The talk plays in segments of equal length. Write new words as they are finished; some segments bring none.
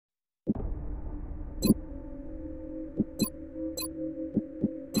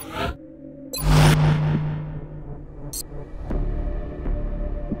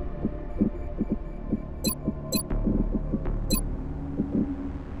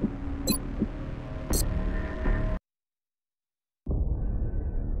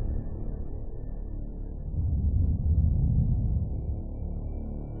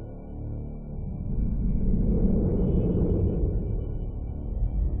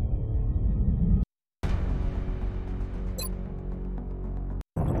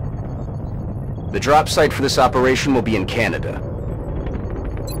The drop site for this operation will be in Canada.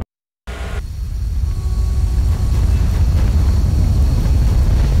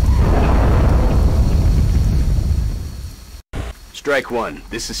 Strike 1,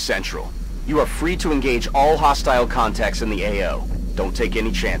 this is Central. You are free to engage all hostile contacts in the AO. Don't take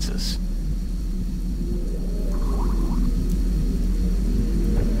any chances.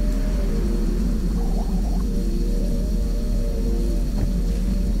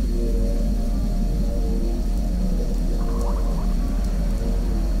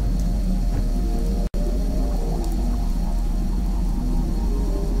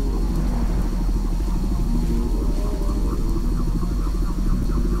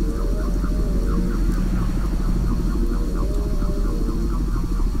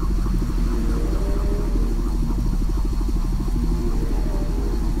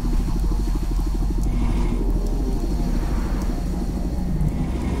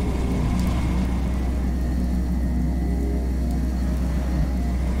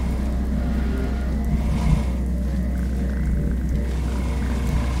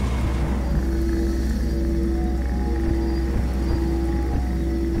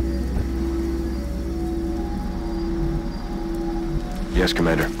 Yes,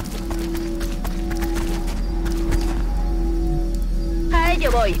 Commander. A ello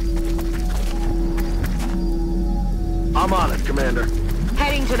voy. I'm on it, Commander.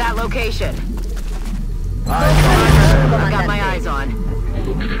 Heading to that location. Aye, I got my eyes on.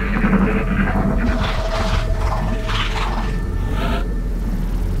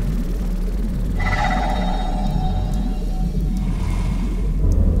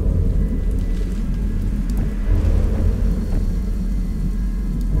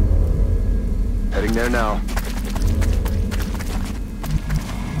 Heading there now.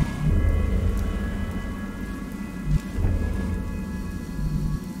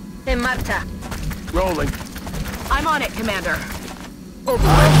 En marcha. Rolling. I'm on it, Commander.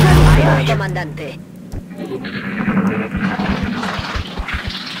 Aye, comandante.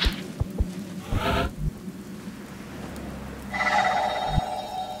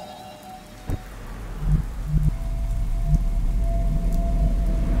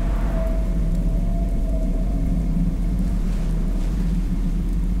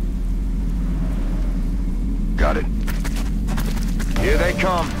 Got it. Here they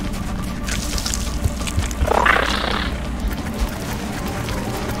come.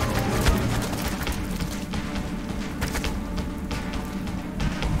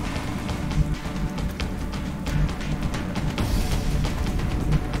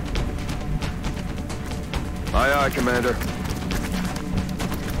 Aye, aye, Commander.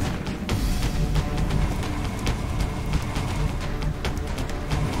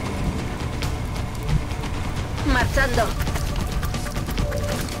 Marchando.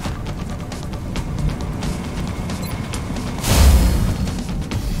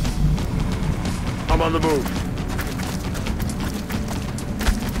 I'm on the move.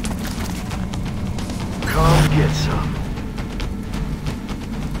 Come get some.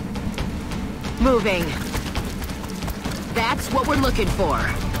 Moving. That's what we're looking for.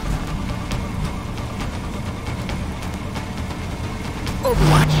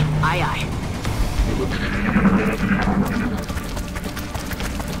 Overwatch. Aye, aye.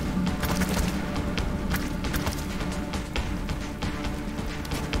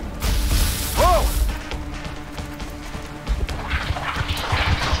 Whoa!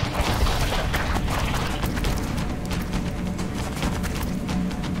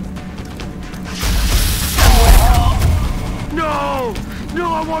 No!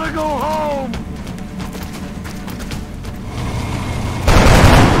 No, I want to go home!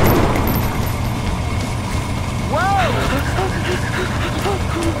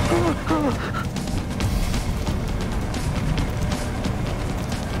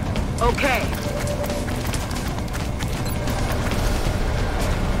 Okay.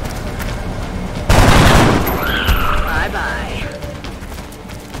 Bye-bye.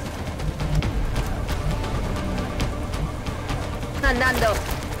 Andando.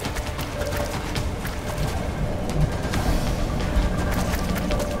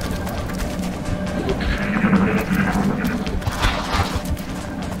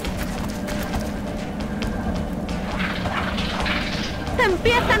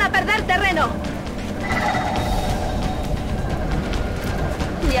 ¡Empiezan a perder terreno!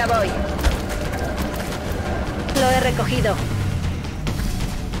 Ya voy. Lo he recogido.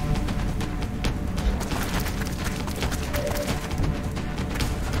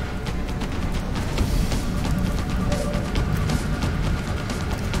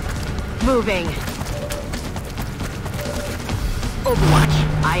 Moving. Overwatch.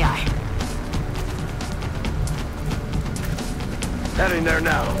 Aye, aye. Heading there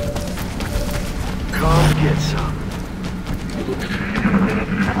now. Come get some.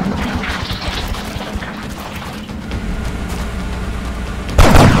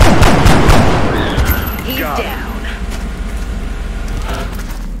 He's Got it. down.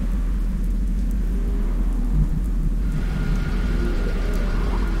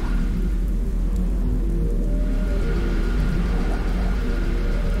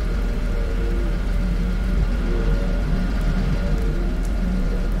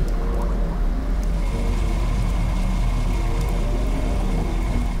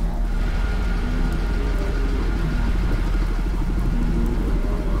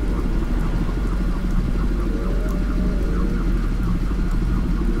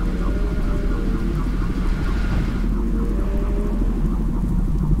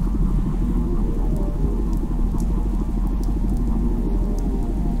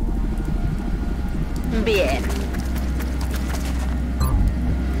 Bien.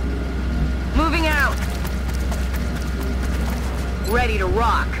 Moving out. Ready to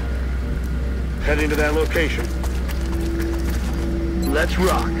rock. Heading to that location. Let's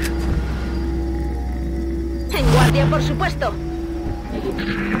rock. En guardia, por supuesto.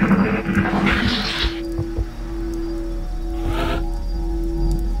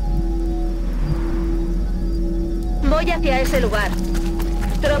 Voy hacia ese lugar.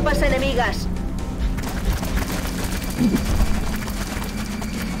 Tropas enemigas.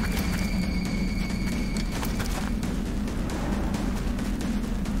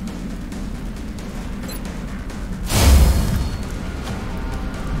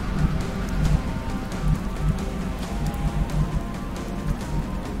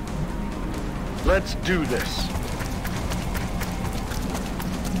 Let's do this.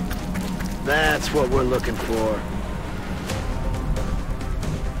 That's what we're looking for.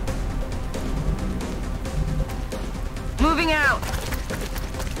 Moving out.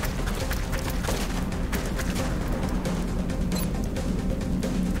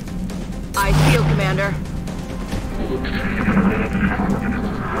 I feel, Commander.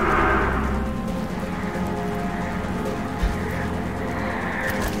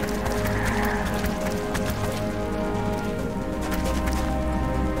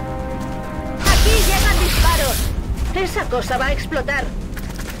 Aquí llegan disparos. Esa cosa va a explotar.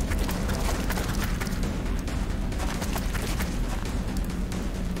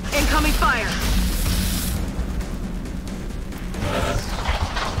 Incoming fire.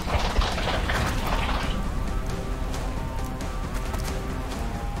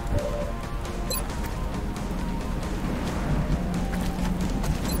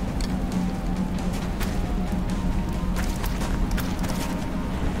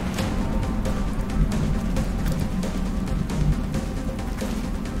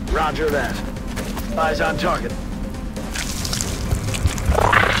 Roger that. Eyes on target.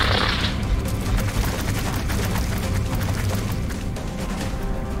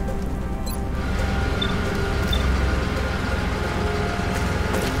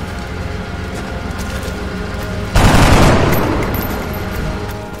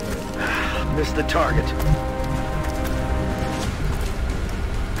 Missed the target.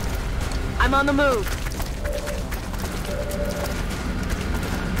 I'm on the move.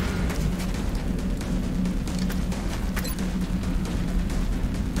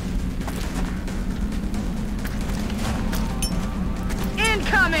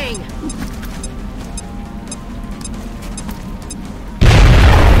 Incoming!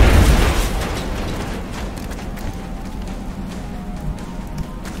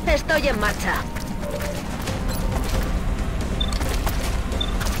 Estoy en marcha.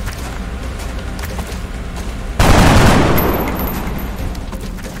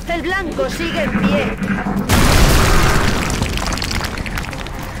 El blanco sigue en pie.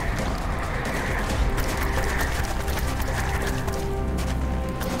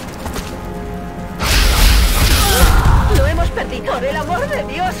 Lo hemos perdido. Por el amor de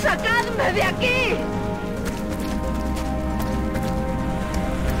Dios, sacadme de aquí.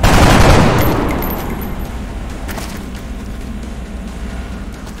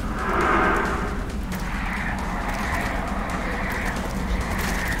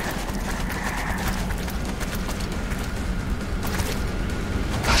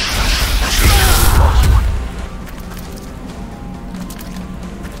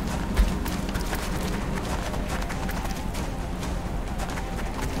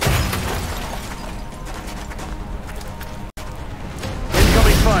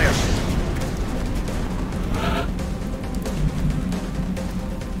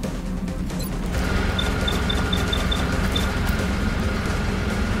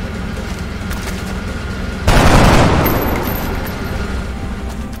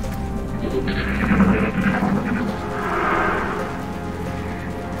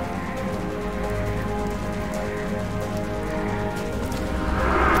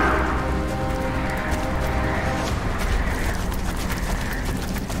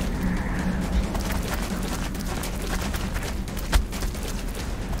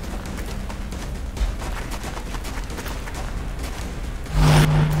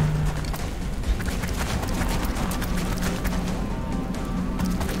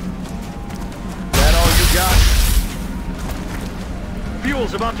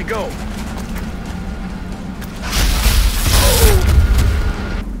 Fuel's about to go.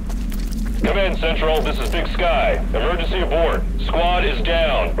 Command Central, this is Big Sky. Emergency aboard. Squad is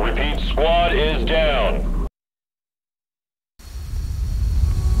down. Repeat, squad is down.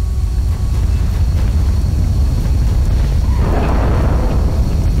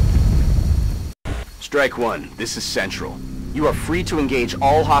 Strike 1, this is Central. You are free to engage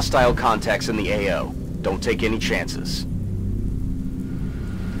all hostile contacts in the AO. Don't take any chances.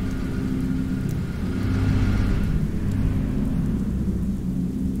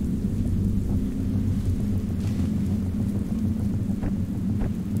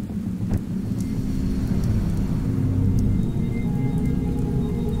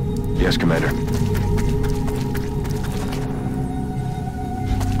 Yes, Commander.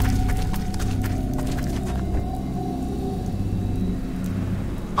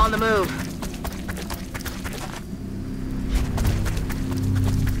 On the move.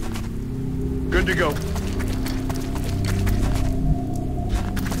 Good to go.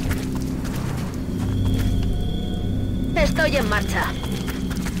 Estoy en marcha.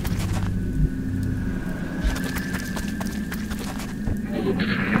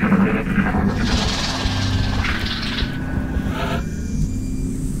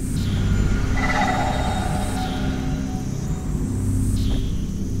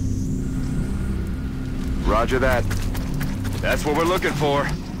 Roger that. That's what we're looking for.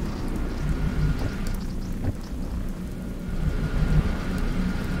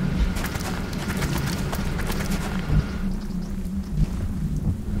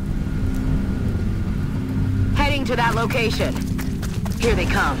 Heading to that location. Here they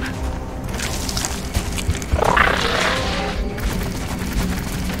come.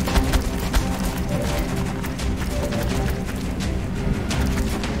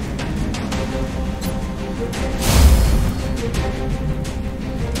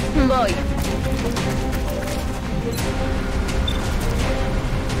 Voy.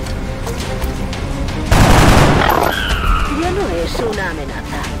 Ya no es una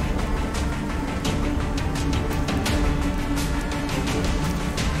amenaza.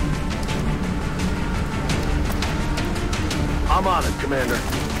 I'm on it, Commander.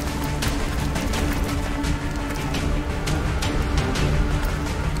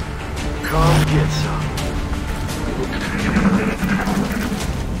 Come get some.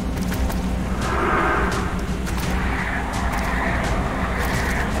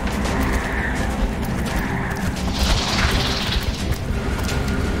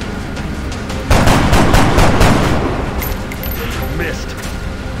 Missed.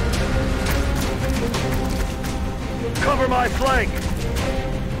 Cover my flank!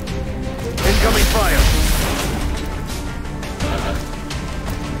 Incoming fire!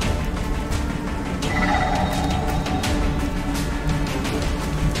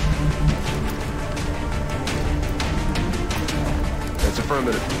 That's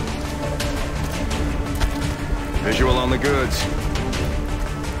affirmative. Visual on the goods.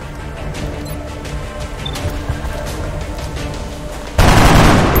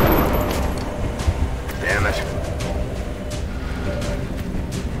 Damn it.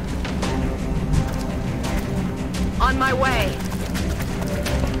 On my way.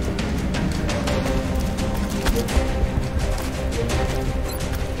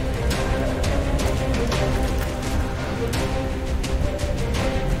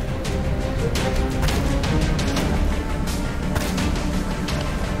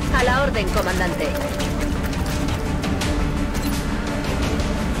 A la orden, comandante.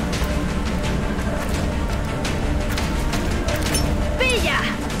 ¡Pilla!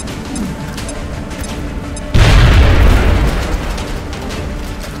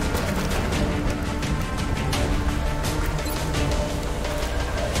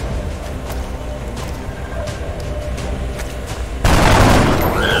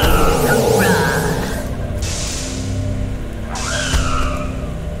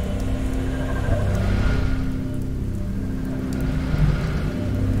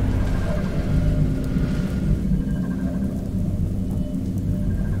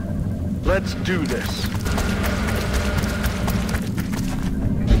 Let's do this.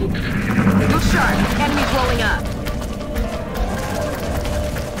 Look sharp. Enemies rolling up.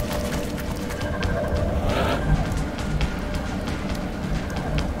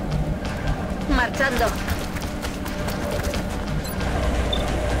 Marchando.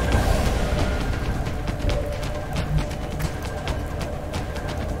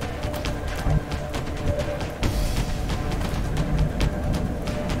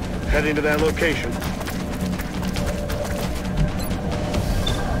 Heading to that location.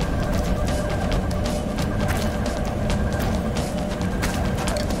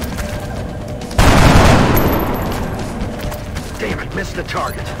 missed the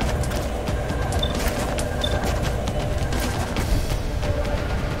target.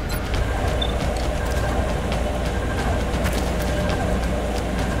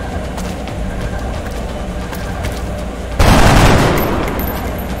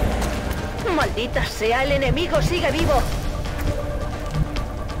 Maldita sea, el enemigo sigue vivo.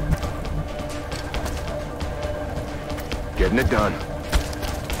 Getting it done.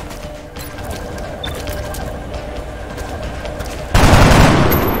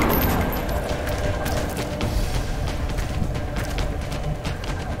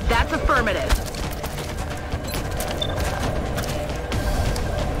 That's affirmative.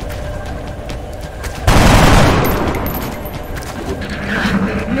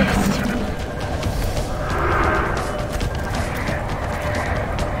 Missed.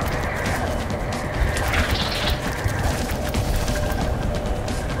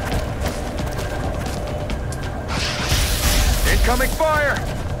 Incoming fire!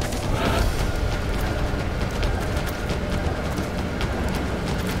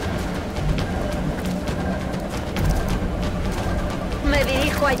 Me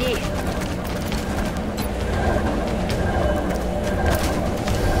dirijo allí.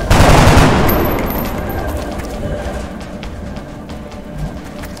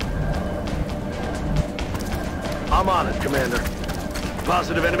 I'm on it, Commander.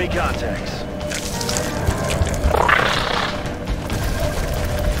 Positive enemy contacts.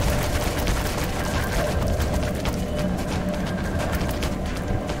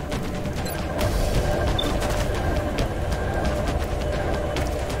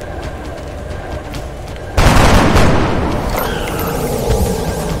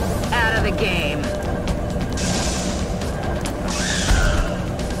 Out of the game.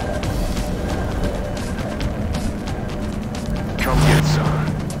 Come get some.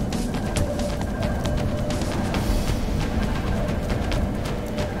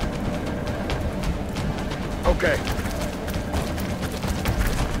 Okay.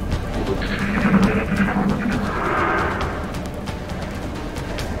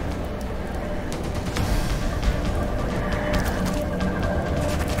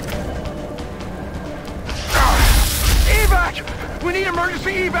 Evac! We need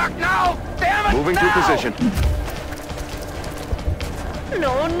emergency evac now! Damn it! Moving to now! position.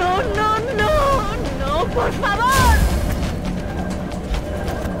 No, no, no, no. No, por favor.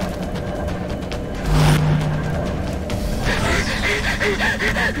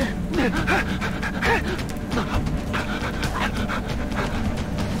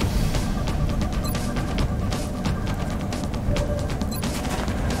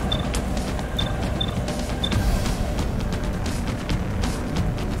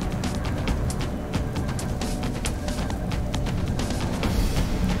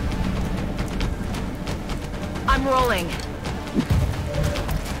 I'm rolling.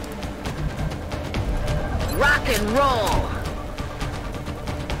 Rock and roll.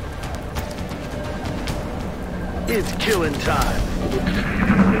 It's killing time.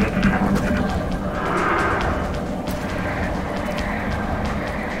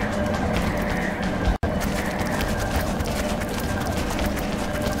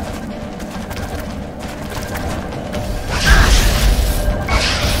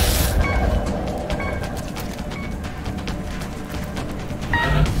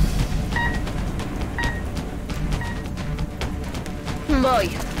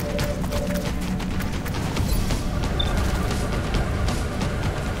 Voy.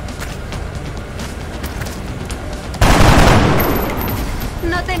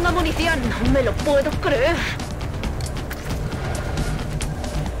 No tengo munición, no me lo puedo creer.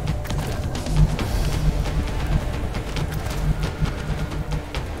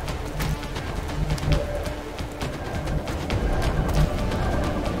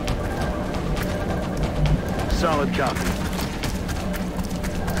 Solid copy.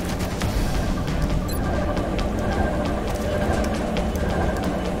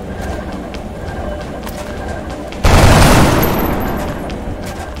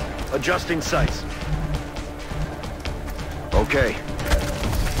 Adjusting sights. Okay.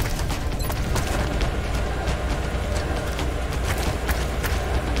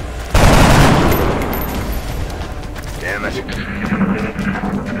 Damn it.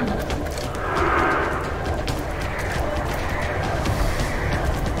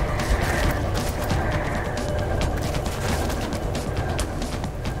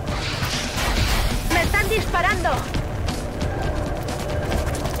 ¡Me están disparando!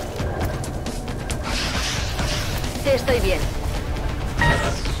 Estoy bien.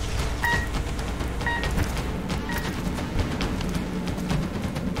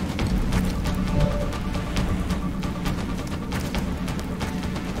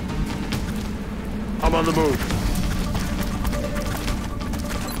 I'm on the move.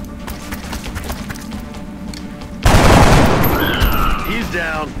 He's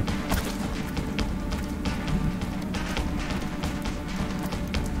down.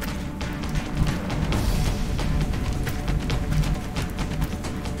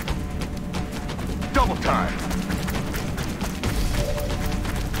 Double time.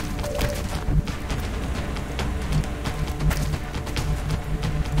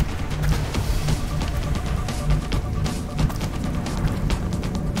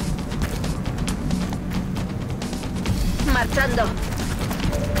 Marchando.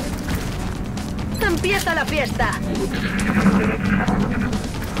 Empieza la fiesta.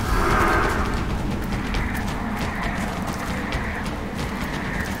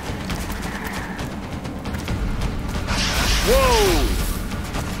 Whoa!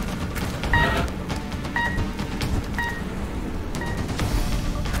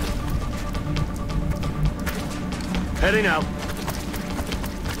 Heading out.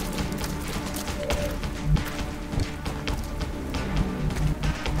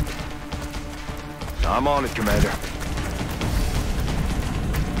 I'm on it, Commander.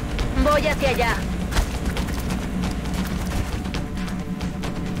 Voy hacia allá.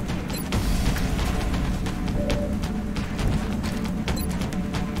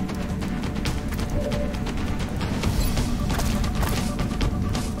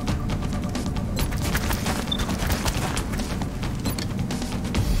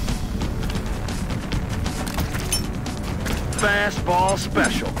 Fastball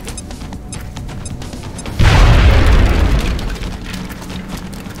special.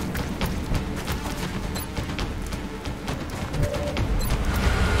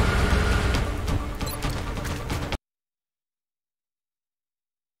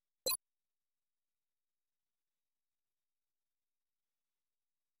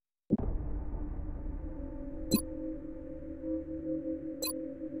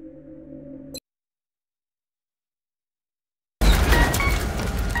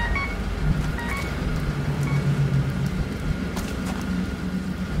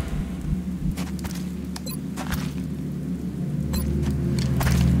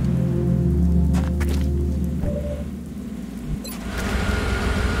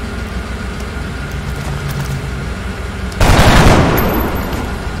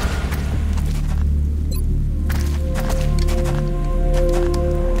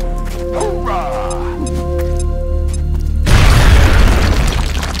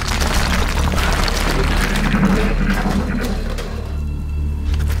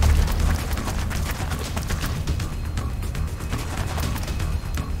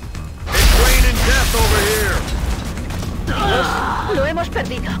 Lo hemos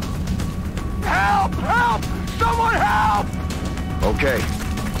perdido. Help! Help! Someone help! Okay.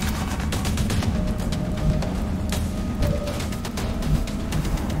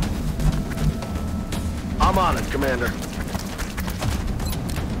 I'm on it, Commander.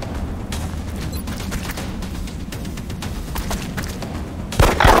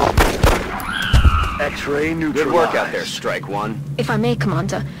 X-ray neutralized. Good work out there, Strike One. If I may,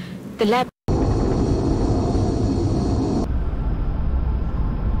 Commander, the lab...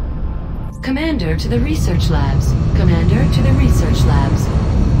 Commander to the research labs. Commander to the research labs.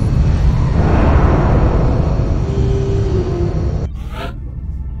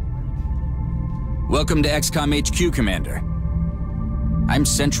 Welcome to XCOM HQ, Commander. I'm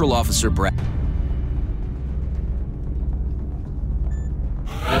Central Officer Brad.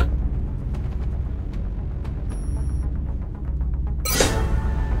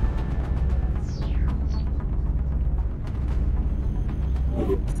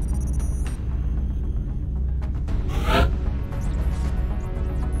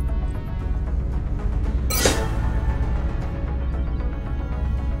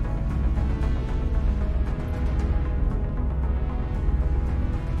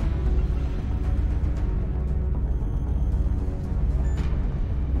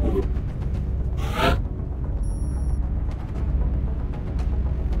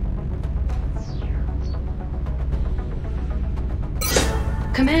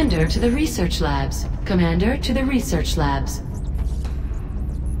 Commander to the research labs. Commander to the research labs.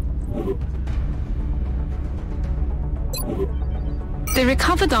 The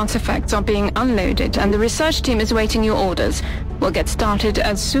recovered artifacts are being unloaded and the research team is waiting your orders. We'll get started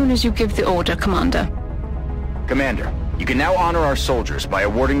as soon as you give the order, Commander. Commander, you can now honor our soldiers by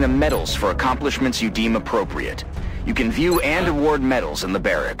awarding them medals for accomplishments you deem appropriate. You can view and award medals in the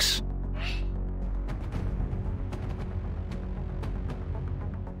barracks.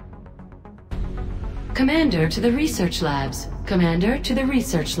 Commander to the research labs. Commander to the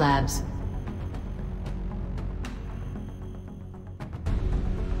research labs.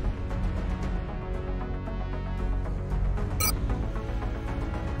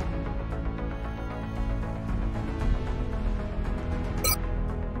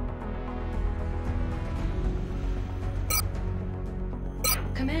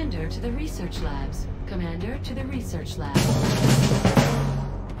 to the research labs. Commander to the research labs.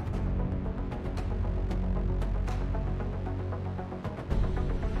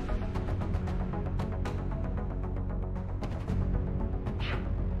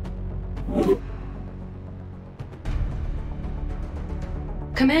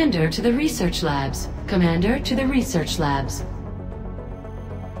 Commander to the research labs. Commander to the research labs.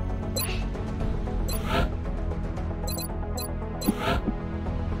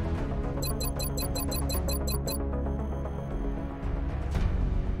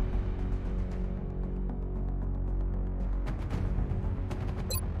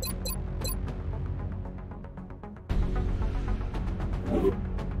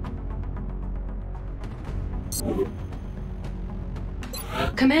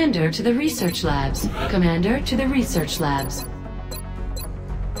 Commander to the research labs. Commander to the research labs.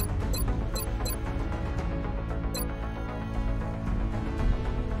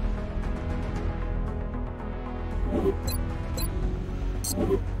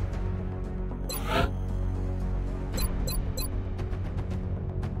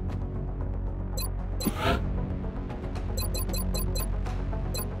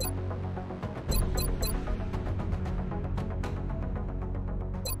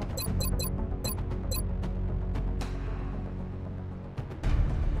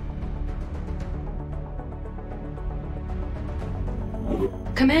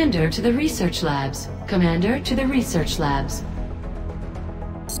 Commander to the research labs. Commander to the research labs.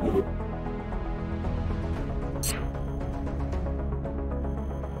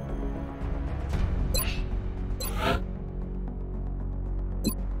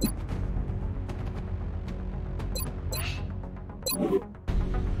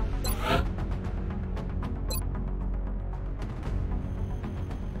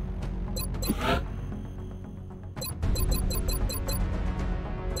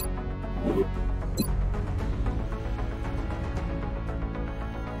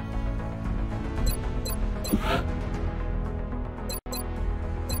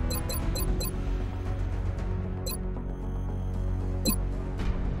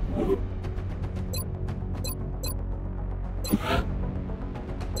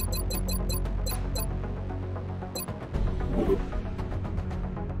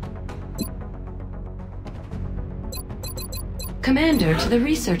 Commander to the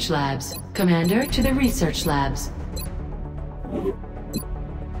research labs. Commander to the research labs.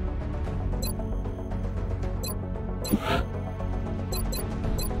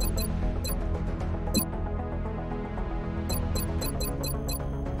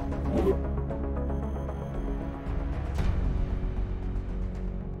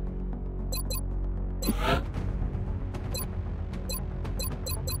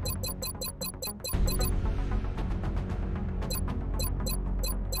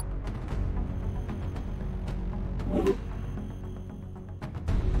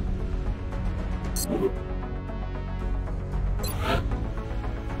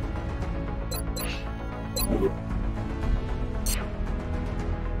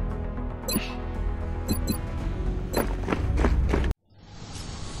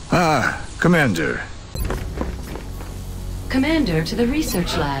 Commander. Commander to the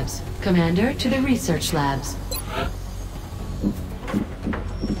research labs. Commander to the research labs.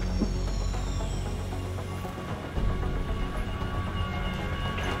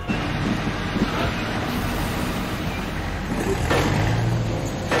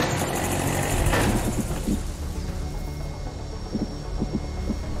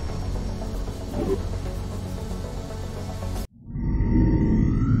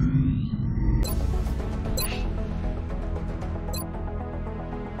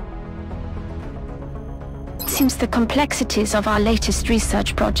 Seems the complexities of our latest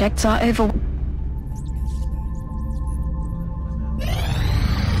research projects are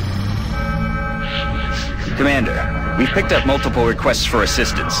Commander, we've picked up multiple requests for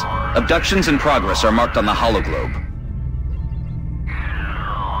assistance. Abductions in progress are marked on the hologlobe.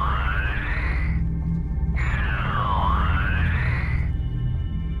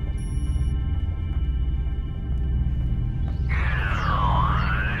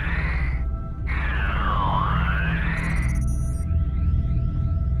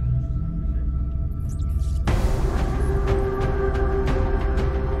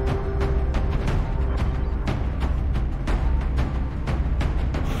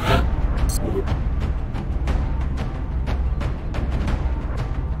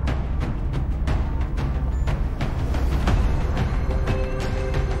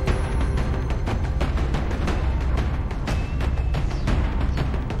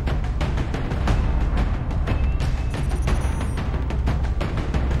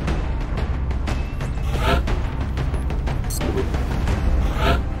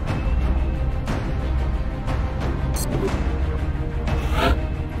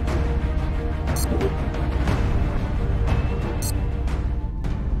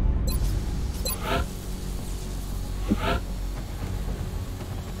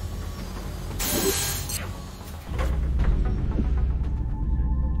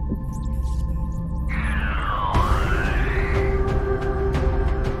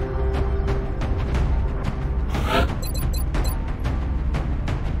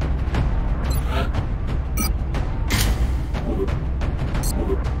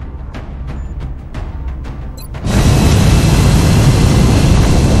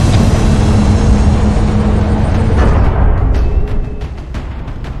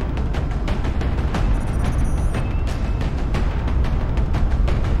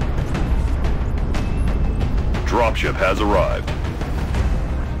 dropship has arrived.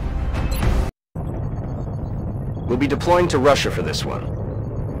 We'll be deploying to Russia for this one.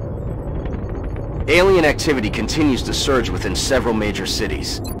 Alien activity continues to surge within several major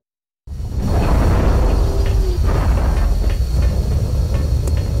cities.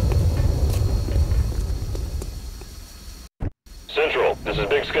 Central, this is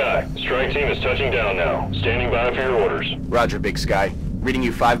Big Sky. Strike team is touching down now. Standing by for your orders. Roger, Big Sky. Reading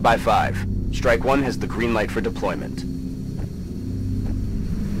you 5 by 5. Strike 1 has the green light for deployment.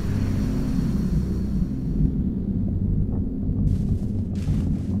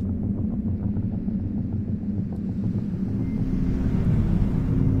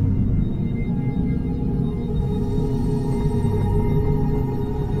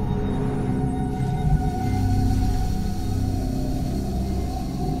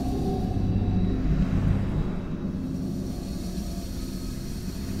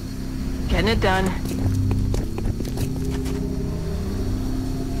 Getting it done.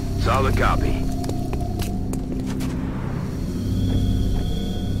 Solid copy.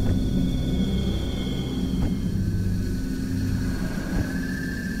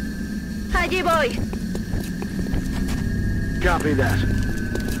 Allí voy. Copy that.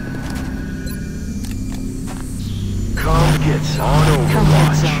 Come get some. On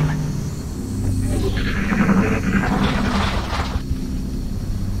Overwatch.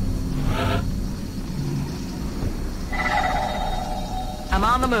 I'm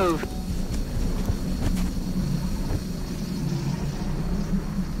on the move.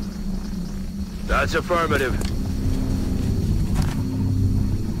 That's affirmative.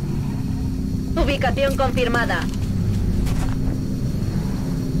 Ubicación confirmada.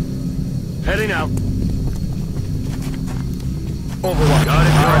 Heading out. Overwatch. Got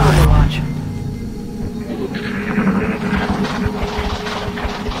it. Overwatch.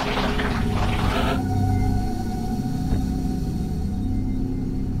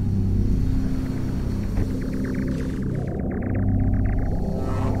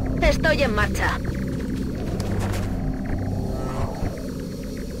 Estoy en marcha.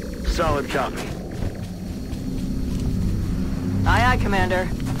 Solid copy. Aye, aye, Commander.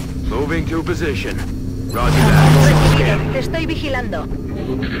 Moving to position. Roger that. Recibido. Te estoy vigilando.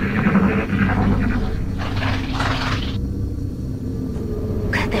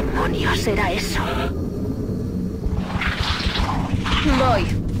 ¿Qué demonios era eso? Voy.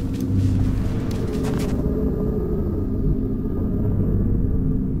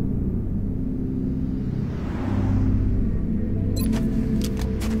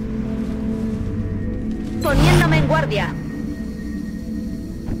 Poniéndome en guardia.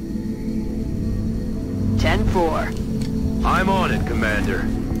 10-4. I'm on it, Commander.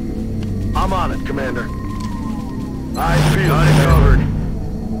 I'm on it, Commander. I feel got it covered.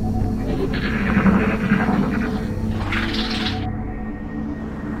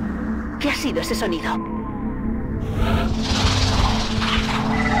 ¿Qué ha sido ese sonido?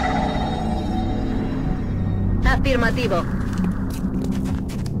 Afirmativo.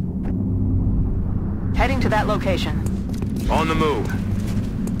 Heading to that location. On the move.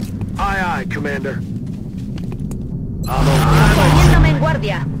 Aye, aye, Commander. Poniéndome en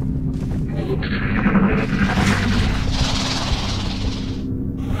guardia.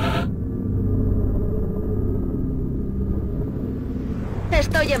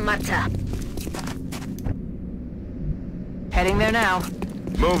 Estoy en marcha. Heading there now.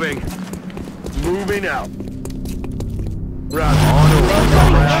 Moving. Moving out. Roger. On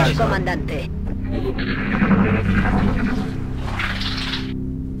Overwatch. Comandante.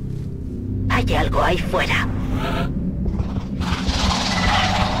 Hay algo ahí fuera.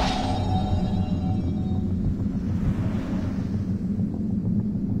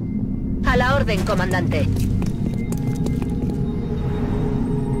 A la orden, comandante.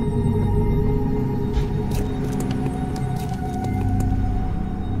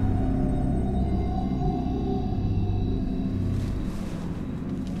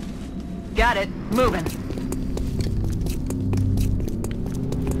 Got it. Moving.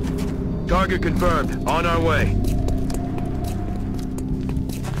 Target confirmed. On our way.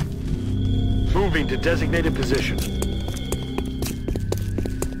 Moving to designated position.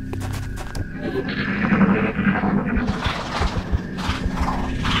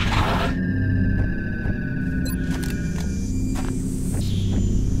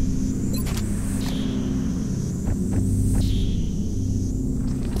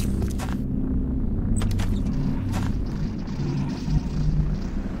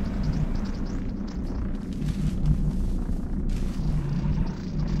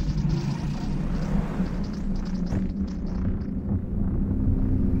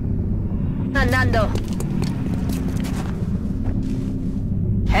 Andando.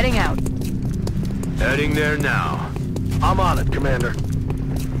 Heading out. Heading there now. I'm on it, Commander.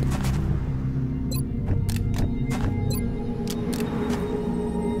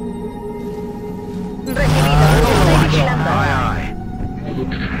 Recibido. Estoy vigilando. Aye, aye.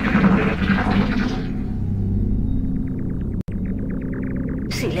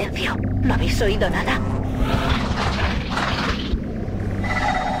 Silencio. ¿No habéis oído nada?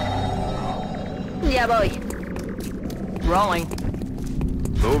 Ya voy. Rolling.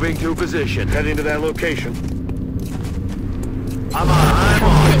 Moving to position. Heading to that location. I'm on.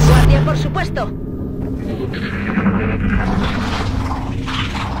 En guardia, por supuesto.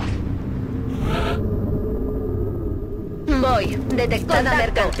 Voy. Detectada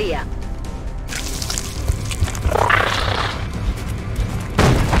mercancía.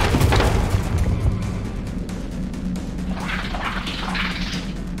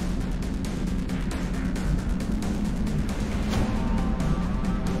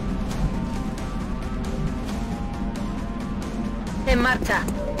 En marcha.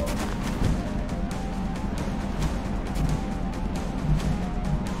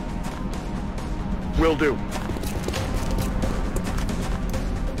 Will do.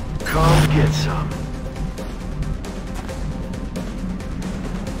 Come get some.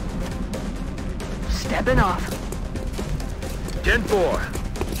 Stepping off. 10-4.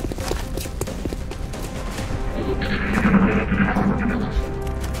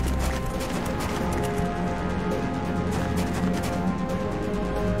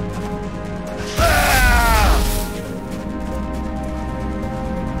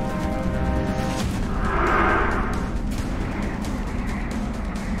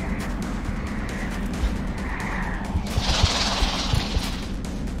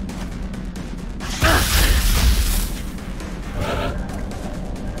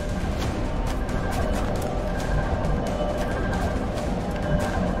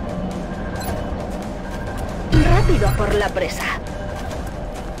 Rápido a por la presa.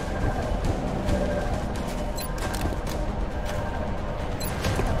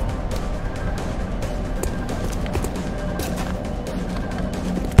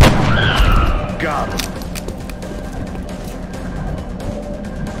 Got him.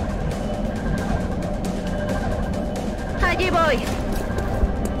 Allí voy.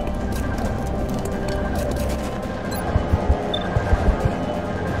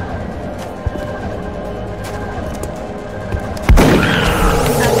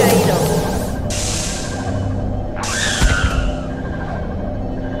 Ha caído.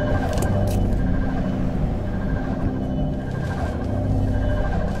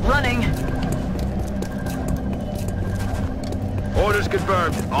 Running. Orders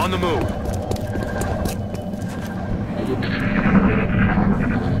confirmed. On the move.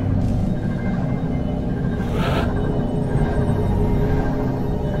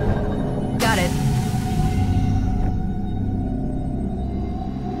 Got it.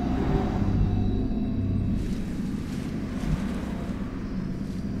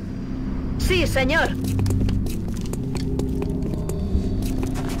 Sí, señor.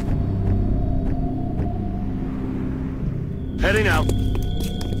 Heading out.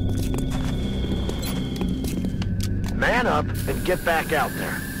 Man up and get back out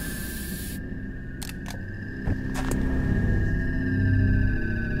there.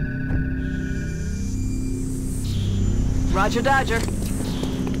 Roger, Dodger.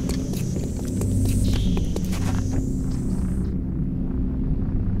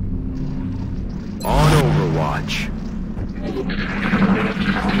 On Overwatch.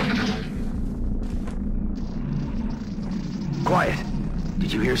 Quiet.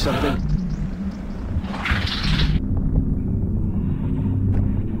 Did you hear something?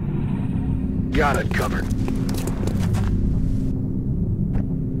 Got it covered.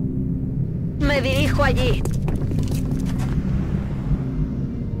 Me dirijo allí.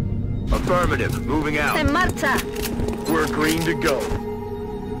 Affirmative. Moving out. En marcha. We're green to go.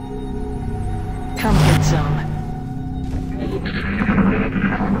 Come get some.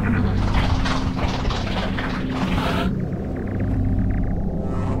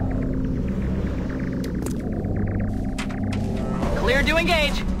 Clear to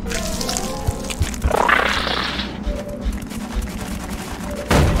engage.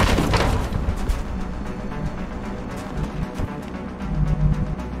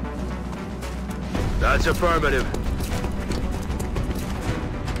 That's affirmative.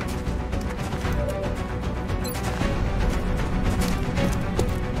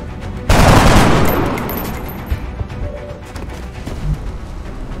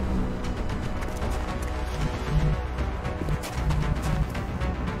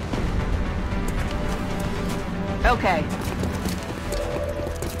 Okay.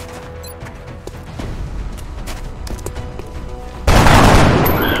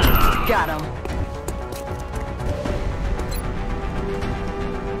 Got him.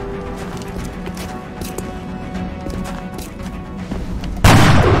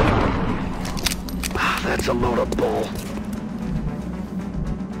 That's a load of bull.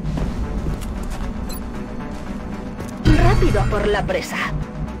 Rápido a por la presa.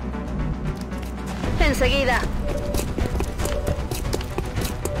 Enseguida.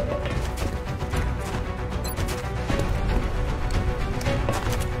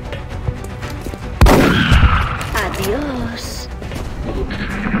 Adiós.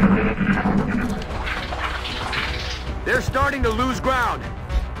 They're starting to lose ground.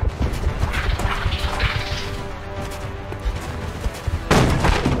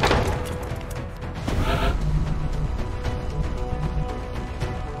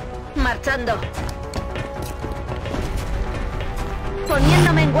 Marchando.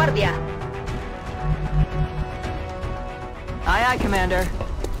 Poniéndome en guardia. Aye, aye, Commander.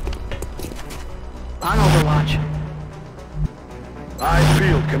 On Overwatch. Eyes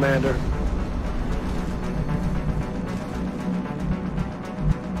peeled, Commander.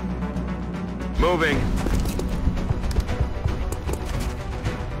 Moving.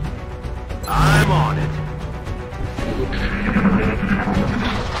 I'm on it.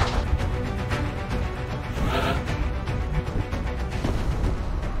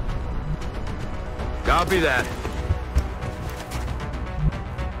 Copy that.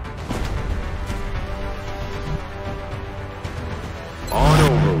 On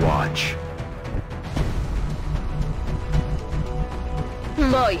Overwatch.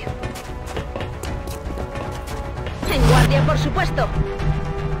 Voy. En guardia, por supuesto.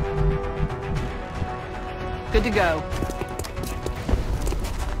 Good to go.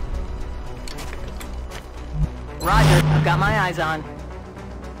 Roger, I've got my eyes on.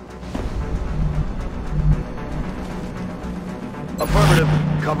 Affirmative.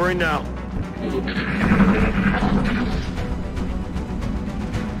 Covering now.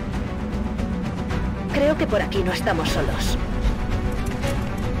 Creo que por aquí no estamos solos.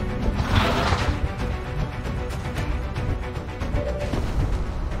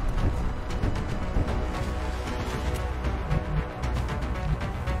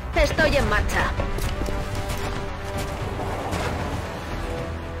 Estoy en marcha.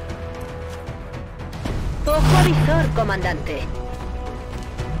 Ojo a visor, comandante.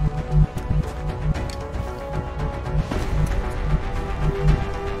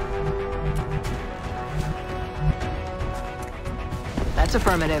 That's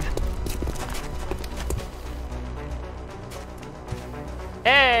affirmative.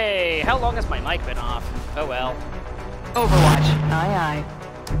 Hey! How long has my mic been off? Oh well. Overwatch. Aye, aye.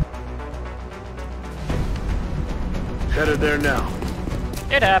 Headed there now.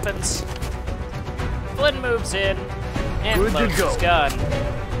 It happens. Flynn moves in and Good to loads go. his gun.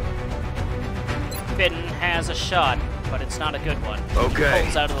 Finn has a shot, but it's not a good one. Okay. He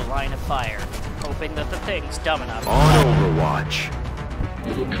pulls out of the line of fire, hoping that the thing's dumb enough. On Overwatch.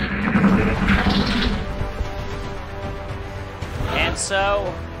 And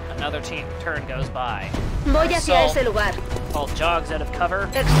so, another turn goes by. Voy hacia Assault. ese lugar. Paul jogs out of cover,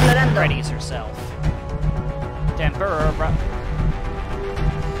 Explorando. readies herself. Dambura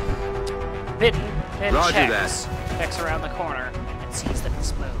bidden and Roger checks. Checks around the corner and sees that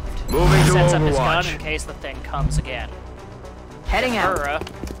it's moved. Moving to Sets up his gun Overwatch. in case the thing comes again. Heading out.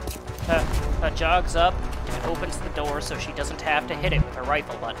 Dambura jogs up and opens the door so she doesn't have to hit it with her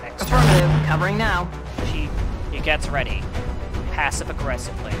rifle butt next to her. Affirmative. Covering now. He gets ready,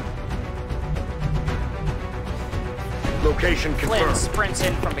 passive-aggressively. Location Flynn confirmed. sprints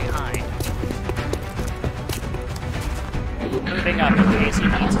in from behind. Moving up in case he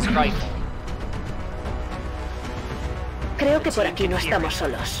needs his rifle. Creo que por aquí no estamos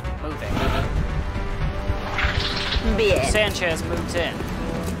solos. Moving. Bien. Sanchez moves in.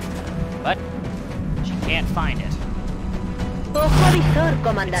 But she can't find it. Ojo a visor, It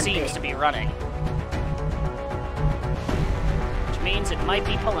comandante. seems to be running. Which means it might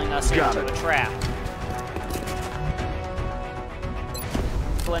be pulling us Got into it. a trap.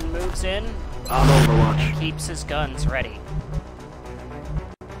 Flynn moves in, On Overwatch. keeps his guns ready.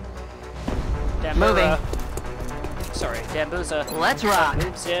 Moving. Dambuza Let's rock.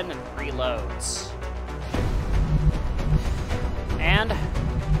 moves in and reloads. And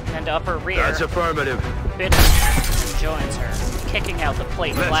upper rear, That's affirmative. Bitten joins her, kicking out the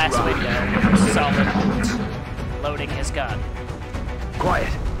plate Let's glass rock. window with her solid boot, loading his gun.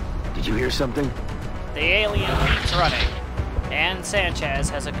 Quiet. Did you hear something? The alien keeps running, and Sanchez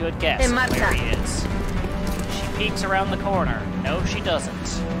has a good guess En of marcha. where he is. She peeks around the corner. No, she doesn't.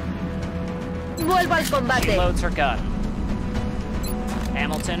 Vuelvo al She combate. loads her gun.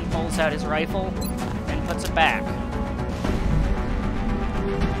 Hamilton pulls out his rifle and puts it back.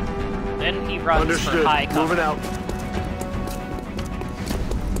 Then he runs Understood. for high cover. Moving out.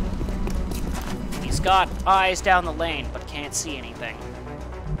 He's got eyes down the lane, but can't see anything.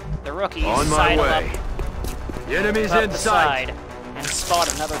 The rookies On my sidle way. up, The enemy's up in the sight. side and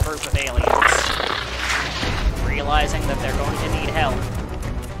spot another group of aliens. Realizing that they're going to need help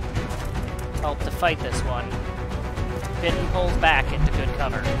to fight this one, Bidden pulls back into good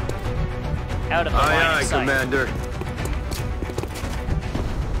cover. Out of the line Aye, of sight. Commander.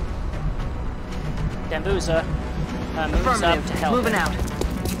 Dambuza moves up Affirmative. to help Moving him. out.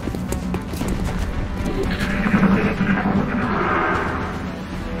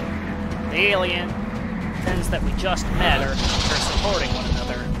 The aliens that we just met are supporting one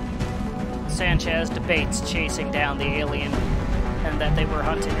another. Sanchez debates chasing down the alien and that they were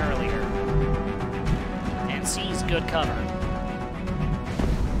hunting earlier, and sees good cover.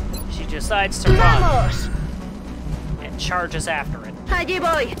 She decides to run ¡Vamos! and charges after it, Allí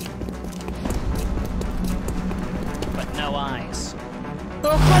voy. but no eyes.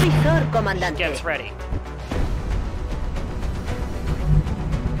 Ojo visor, She comandante. gets ready.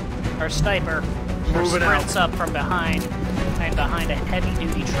 Our sniper Moving out. sprints up from behind and behind a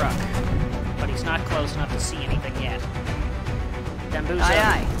heavy-duty truck, but he's not close enough to see anything yet. Dambuza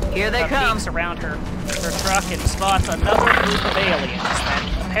Aye, aye. Here they come. peeks around her truck and spots another group of aliens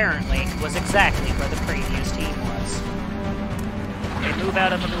that apparently was exactly where the previous team was. They move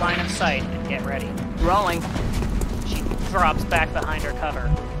out of the line of sight and get ready. Rolling. She drops back behind her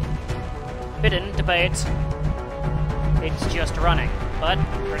cover. Bidden debates it's just running, but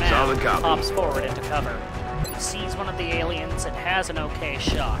for now, Solid copy. pops forward into cover. He sees one of the aliens and has an okay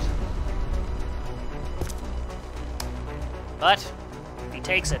shot. But if he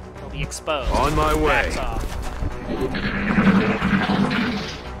takes it, he'll be exposed. On my way. Backs off.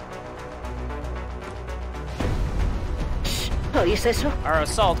 ¿Oís eso? Our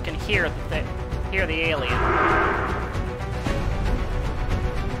assault can hear the alien.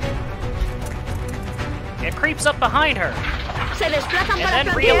 It creeps up behind her. Se desplazan And para then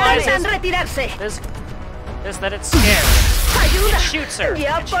flanquear. realizes- Intentan retirarse. Is that it's scared. ¡Ayuda! It shoots her,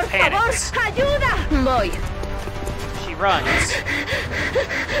 ¡Ya, and she por favor! panics. ¡Ayuda! Voy. She runs.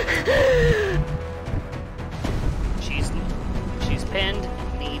 She's pinned,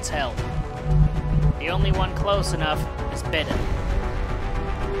 needs help. The only one close enough is Bidden.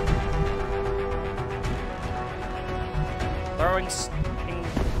 Throwing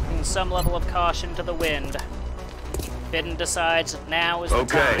some level of caution to the wind, Bidden decides that now is the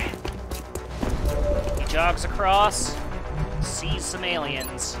Okay. time. He jogs across, sees some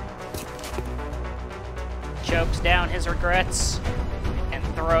aliens, chokes down his regrets, and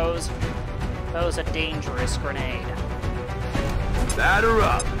throws a dangerous grenade. Batter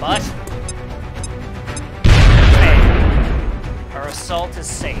up. But failed. Our assault is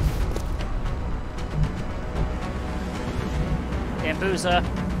safe. Dambuza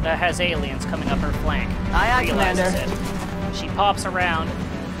has aliens coming up her flank. Aye, aye, Realizes Commander. it. She pops around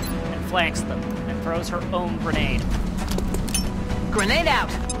and flanks them and throws her own grenade. Grenade out.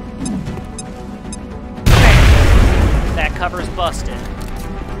 That cover's busted.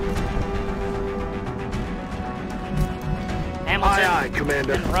 Hamilton Aye, aye,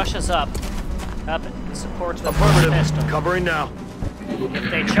 Commander. then rushes up and supports them with his Affirmative. pistol. Covering now.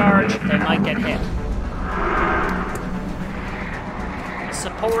 If they charge, they might get hit. The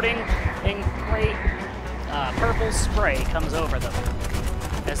supporting great purple spray comes over them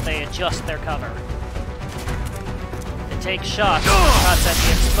as they adjust their cover. They take shots at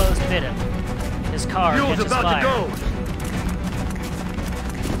the exposed Bidden. His car Fuel's catches about fire. to go.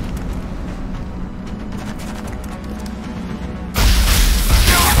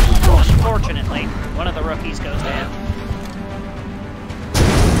 Fortunately, one of the rookies goes down.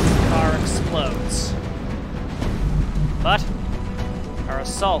 The car explodes. But our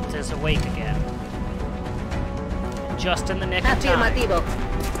assault is awake again. Just in the nick of time, Afirmativo.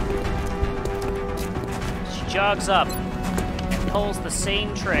 she jogs up and pulls the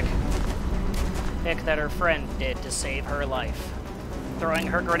same trick that her friend did to save her life, throwing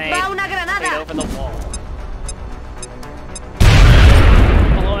her grenade Va una right granada. over the wall,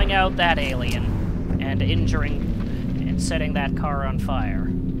 blowing out that alien and injuring and setting that car on fire.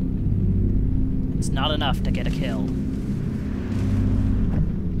 It's not enough to get a kill.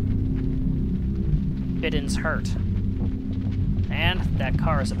 Bidden's hurt, and that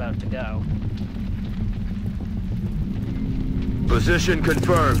car is about to go. Position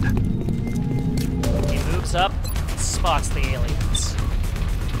confirmed. He moves up and spots the aliens.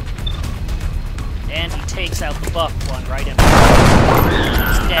 And he takes out the buff one right in front of him.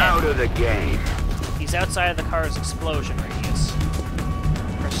 He's dead. Out of the game. He's outside of the car's explosion radius.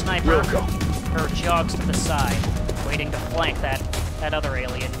 Her sniper, her jogs to the side, waiting to flank that other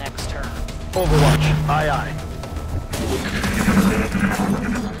alien next turn. Overwatch. Aye, aye.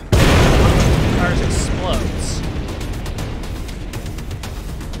 Cars explodes.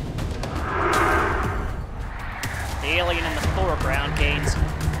 The alien in the foreground gains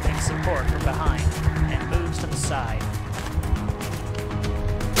support from behind and moves to the side.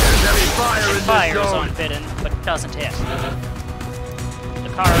 There's heavy fire in this Fires zone. on Bidden, but doesn't hit. The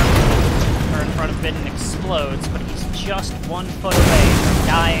car in front of Bidden explodes, but he's just 1 foot away from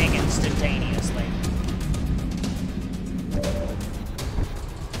dying instantaneously.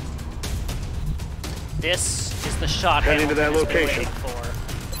 This is the shot Heading to that Hamilton has been location. waiting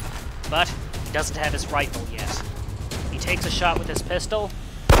for. But he doesn't have his rifle yet. He takes a shot with his pistol,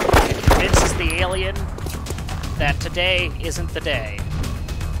 and convinces the alien that today isn't the day.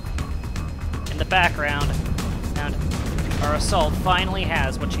 In the background, and our assault finally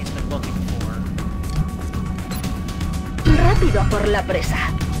has what she's been looking for. Rápido por la presa.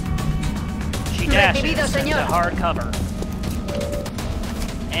 She Recibido, dashes into señor. hard cover.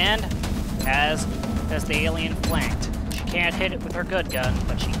 And, as the alien flanked, she can't hit it with her good gun,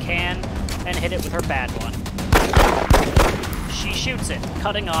 but she can and hit it with her bad one. She shoots it,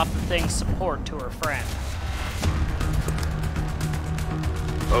 cutting off the thing's support to her friend.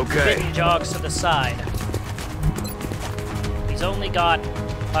 Okay. Bidden jogs to the side. He's only got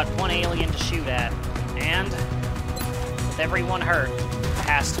one alien to shoot at, and with everyone hurt,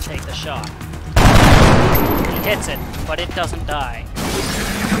 has to take the shot. He hits it, but it doesn't die.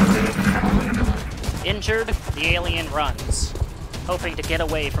 Injured, the alien runs, hoping to get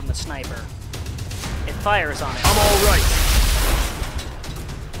away from the sniper. It fires on him. I'm all right.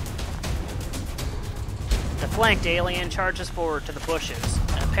 The flanked alien charges forward to the bushes,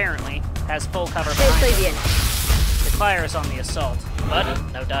 and apparently has full cover behind Estoy him. bien. It fires on the assault, but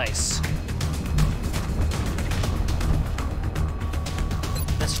no dice.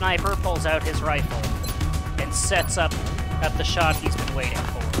 The sniper pulls out his rifle and sets up at the shot he's been waiting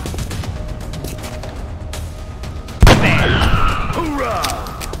for. Bam!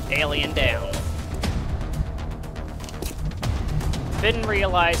 Hoorah! Alien down. Bidden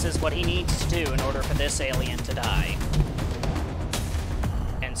realizes what he needs to do in order for this alien to die.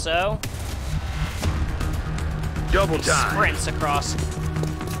 And so, Double he time. sprints across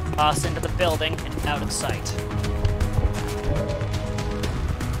us into the building and out of sight.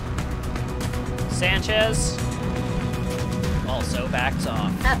 Sanchez also backs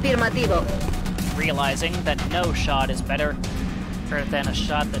off, Afirmativo. realizing that no shot is better than a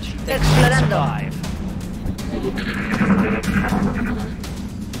shot that she thinks will Explorando. survive.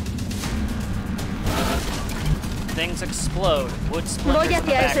 Things explode, wood splinters Voy in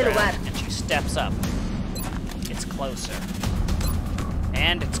the hacia ese background, lugar. and she steps up. It's closer.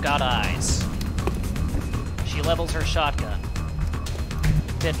 And it's got eyes. She levels her shotgun.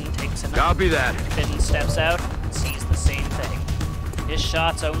 Bidden takes another. Copy that. Bidden steps out and sees the same thing. His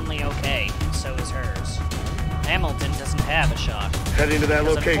shot's only okay, and so is hers. Hamilton doesn't have a shot. Heading to that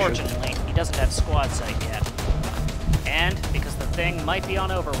Because location. unfortunately, he doesn't have squad sight yet. And because the thing might be on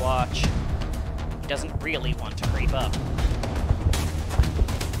Overwatch, he doesn't really want to creep up.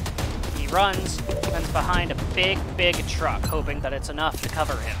 He runs behind a big truck, hoping that it's enough to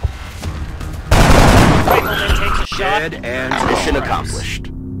cover him. Rifleman takes a shot. Dead and Mission strikes. accomplished.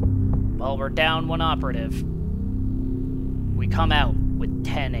 Well, we're down one operative. We come out with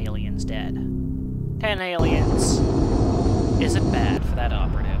 10 aliens dead. 10 aliens isn't bad for that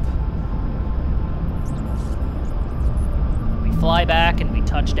operative. We fly back and we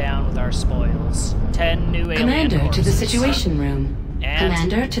touch down with our spoils. 10 new alien Commander to the corpses. Situation Room. And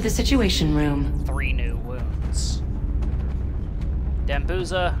Commander to the Situation Room. 3 new wounds.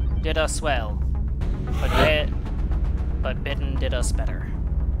 Dambuza did us well, but Bidden did us better.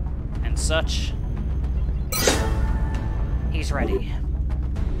 And such, he's ready.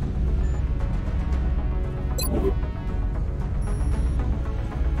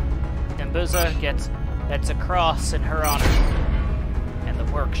 Dambuza gets a cross in her honor, and the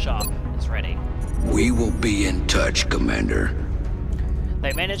workshop is ready. We will be in touch, Commander.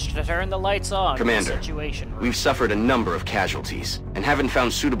 They managed to turn the lights on in Commander, the Situation Room. We've suffered a number of casualties, and haven't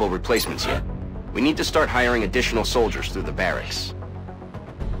found suitable replacements yet. We need to start hiring additional soldiers through the barracks.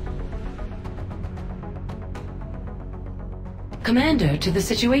 Commander to the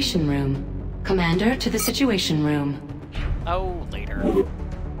Situation Room. Commander to the Situation Room. Oh, later.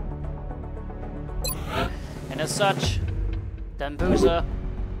 And as such, Dambuza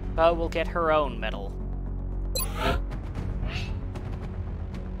will get her own medal.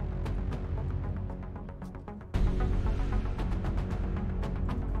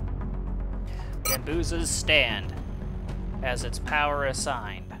 Gambuza's stand has its power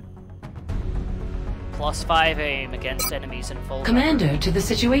assigned. +5 aim against enemies in full Commander cover. to the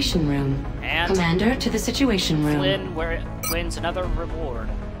Situation Room. And Commander to the Situation Room. Flynn wins another reward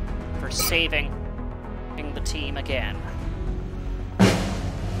for saving the team again.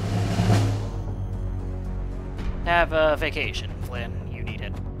 Have a vacation, Flynn. You need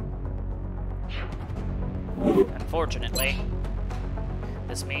it. Unfortunately,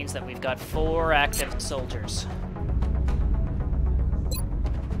 this means that we've got 4 active soldiers.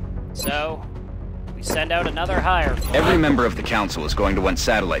 So, we send out another hire. Every member of the council is going to want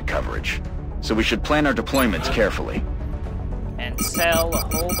satellite coverage, so we should plan our deployments carefully. And sell a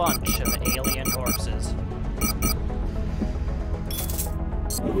whole bunch of alien corpses.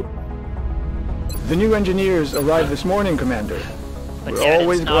 The new engineers arrived this morning, Commander. But We're yet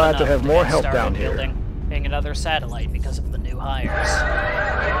always it's not glad to enough have more get help started down here. Building another satellite because of the new hires.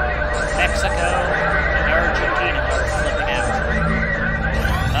 Mexico and Argentina are flipping out.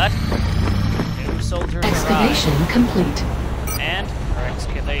 But new soldiers Excavation arrive, complete. and our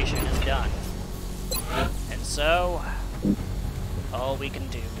excavation is done. And so, all we can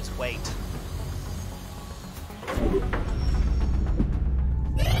do is wait.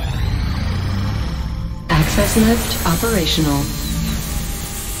 Access lift operational.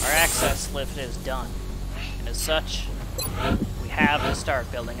 Our access lift is done, and as such, we have to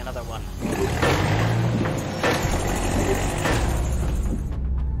start building another one.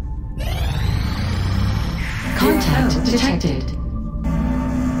 Contact detected.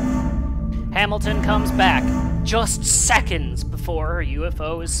 Hamilton comes back just seconds before her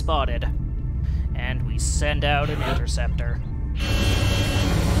UFO is spotted, and we send out an interceptor.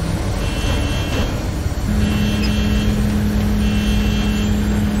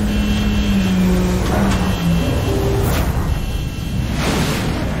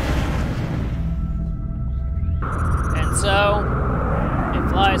 And so, it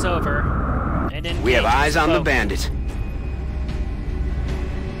flies over, and engages We have eyes on the both. bandit.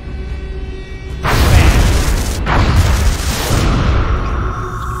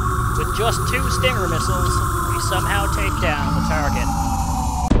 With just 2 Stinger missiles, we somehow take down the target.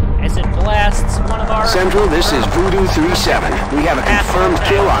 As it blasts one of our... Central, this is Voodoo 37. We have a confirmed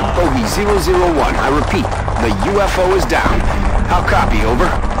kill on Bogey 001. I repeat, the UFO is down. I'll copy, over.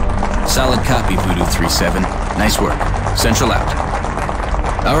 Solid copy, Voodoo 37. Nice work. Central out.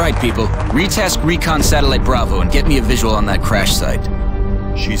 Alright, people. Retask Recon Satellite Bravo and get me a visual on that crash site.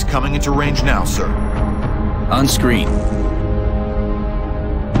 She's coming into range now, sir. On screen.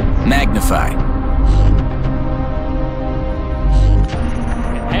 Magnify.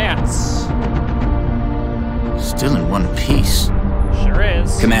 Enhance. Still in one piece. Sure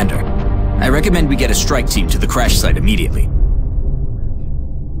is. Commander, I recommend we get a strike team to the crash site immediately.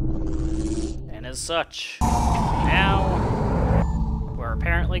 And as such, now we're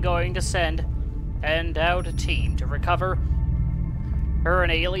apparently going to send out a team to recover an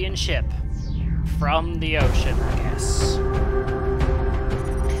alien ship from the ocean, I guess.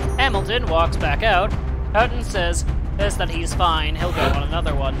 Hamilton walks back out and says that he's fine. He'll go on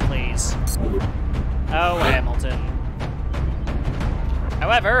another one, please. Oh, Hamilton.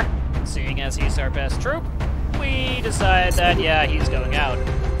 However, seeing as he's our best troop, we decide that, yeah, he's going out.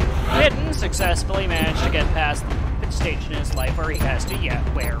 Hidden successfully managed to get past the stage in his life where he has to,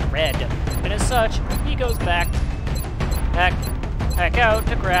 wear red. And as such, he goes back out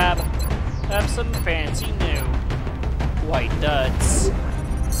to grab some fancy new white duds.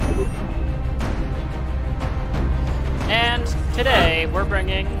 And today we're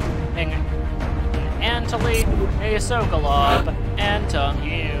bringing Anatoly, a Sokolov, and Tung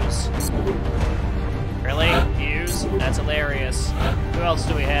Hughes. Really? Hughes? That's hilarious. Who else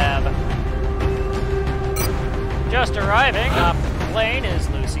do we have? Just arriving off the plane is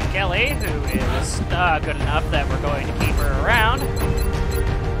Lucy Kelly, who is good enough that we're going to keep her around.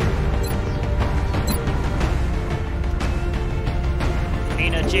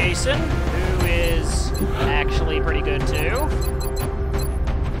 Nina Jason, who is actually pretty good too.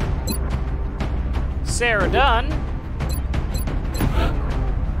 Sarah Dunn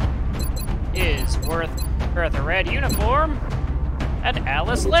is worth a red uniform. And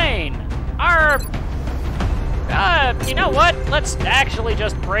Alice Lane, you know what? Let's actually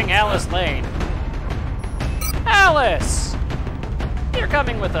just bring Alice Lane. Alice! You're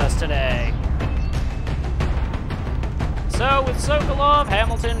coming with us today. So, with Sokolov,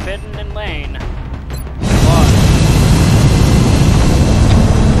 Hamilton, Bidden, and Lane.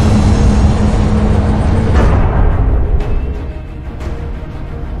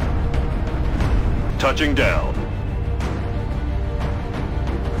 touching down.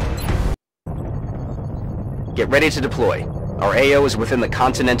 Get ready to deploy. Our AO is within the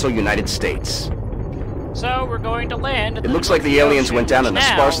continental United States. So we're going to land. It looks like the aliens went down in a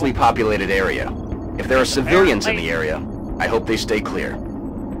sparsely populated area. If there are civilians in the area, I hope they stay clear.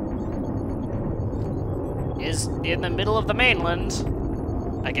 Is in the middle of the mainland,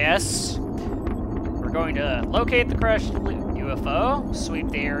 I guess. We're going to locate the crashed UFO, sweep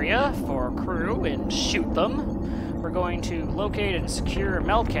the area for crew, and shoot them. We're going to locate and secure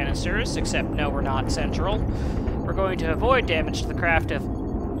melt canisters, except no, we're not central. We're going to avoid damage to the craft if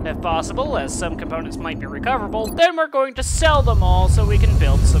possible, as some components might be recoverable. Then we're going to sell them all so we can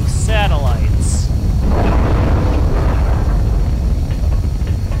build some satellites.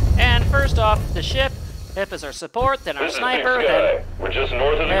 And first off, the ship is our support, then our sniper, then we're just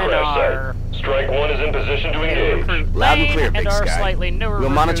north of the crash site. Strike 1 is in position to engage. Loud and clear, Big our Sky. Slightly newer We'll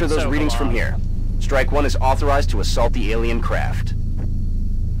monitor those Sokolov. readings from here. Strike 1 is authorized to assault the alien craft.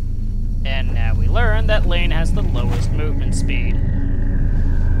 And now we learn that Lane has the lowest movement speed.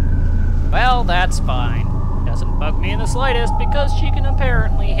 Well, that's fine. Doesn't bug me in the slightest because she can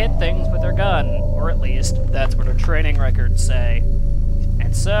apparently hit things with her gun. Or at least, that's what her training records say.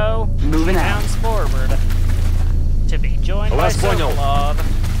 And so, Moving she out. bounds forward to be joined by Sokolov,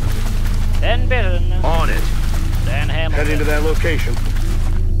 then Bitten, On it. then Hamilton. Heading to that location.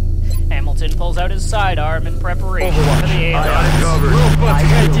 Hamilton pulls out his sidearm in preparation for the aliens.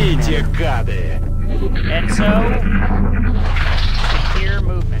 And so, we hear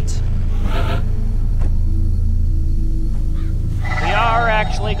movement. We are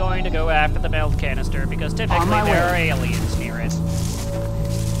actually going to go after the melt canister because typically there are aliens near it.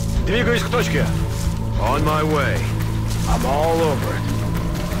 Двигаюсь к точке. On my way. I'm all over it.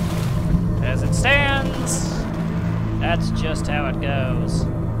 As it stands, that's just how it goes.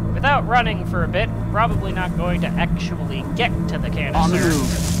 Without running for a bit, we're probably not going to actually get to the canister On the move.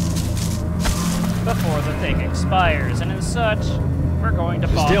 before the thing expires, and as such, we're going to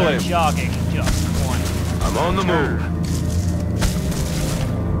bother jogging just one. I'm on the move.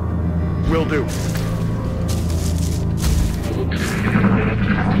 Will do.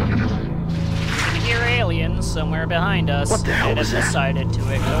 We can hear aliens somewhere behind us, What the hell and have was that? decided to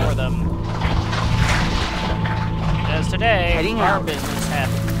ignore them. Because today, Heading our out. business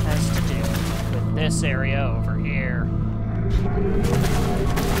has to do with this area over here.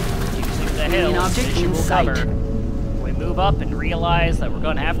 Using the hills object as in visual sight. cover, we move up and realize that we're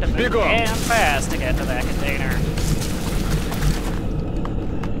going to have to move Big up. damn fast to get to that container.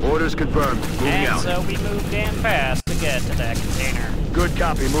 Orders confirmed. Moving And out. so we move damn fast to get to that container. Good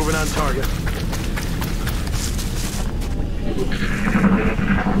copy. Moving on target.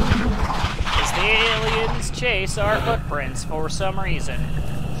 As the aliens chase our footprints for some reason.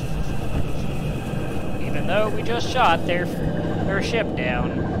 Even though we just shot their ship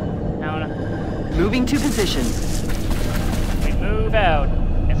down. Now, Moving to position. we move out,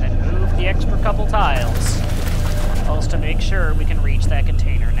 and then move the extra couple tiles. Also to make sure we can reach that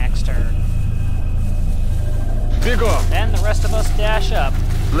container next turn. Big off. Then the rest of us dash up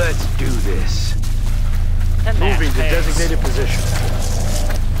Let's do this. to Moving match to pace. designated position.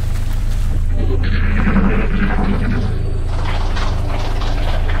 You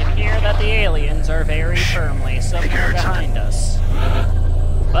can hear that the aliens are very firmly somewhere behind us.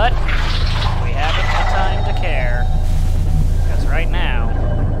 But we haven't the time to care. Because right now,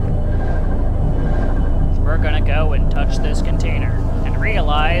 we're gonna go and touch this container and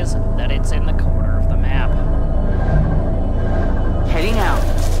realize that it's in the corner of the map. Heading out.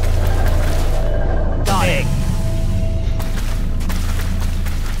 Big.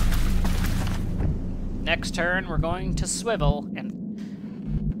 Next turn, we're going to swivel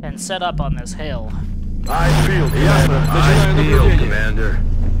and set up on this hill. I feel, Commander.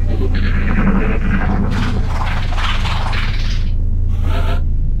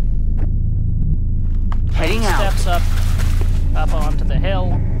 Heading out. Steps up onto the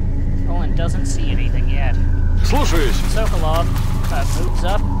hill. Owen doesn't see anything yet. Слушаюсь. Sokolov moves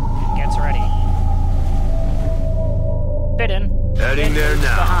up and gets ready. Bidden Heading there moves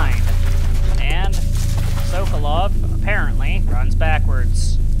now. behind. And Sokolov apparently runs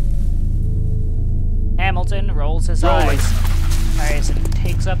backwards. Hamilton rolls his Rolling. eyes and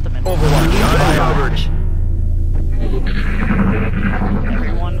takes up the middle. Got covered.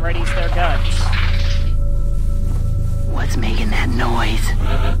 Everyone readies their guns. What's making that noise?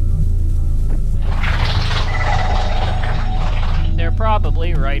 They're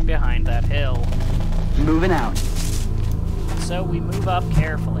probably right behind that hill. Moving out. So we move up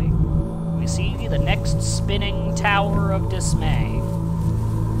carefully. We see the next spinning tower of dismay.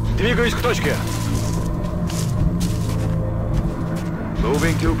 Двигаюсь к точке.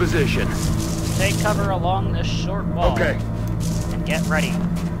 Moving to position. Take cover along this short wall. Okay. And get ready.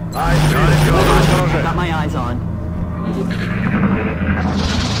 I got it. Got my eyes on.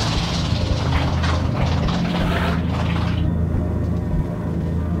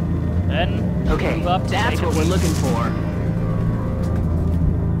 Then Okay, move up to that's take a what we're peek. looking for.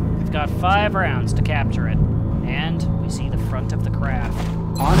 We've got 5 rounds to capture it. And we see the front of the craft.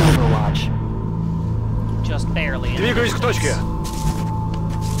 On Overwatch. Just barely in the Двигаюсь к точке. distance.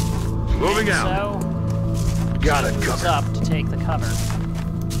 Moving And out. so, Got it moves covered. up to take the cover.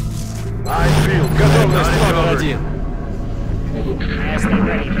 I feel Готовность covered. номер 1. As they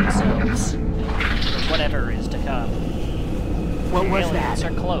ready themselves for whatever is to come. What was Aliens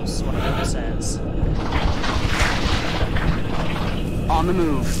that? are close, one of them says. On the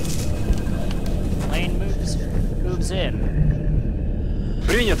move. Lane moves in.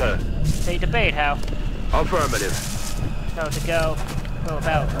 Принято. They debate how Affirmative. to go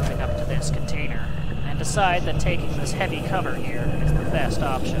about moving up to this container, and decide that taking this heavy cover here is the best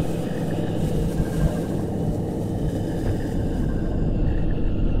option.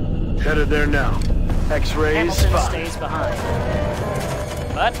 Headed there now. X-rays Hamilton spot. stays behind,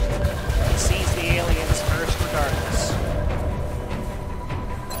 but he sees the aliens first regardless.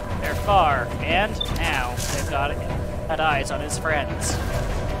 They're far, and now they've got eyes on his friends.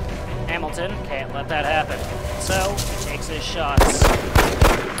 Hamilton can't let that happen, so he takes his shots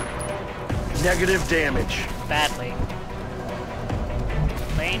Negative damage. badly.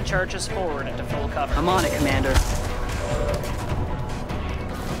 Lane charges forward into full cover. I'm on it, Commander.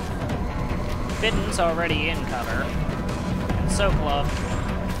 Bidden's already in cover, and Sokolov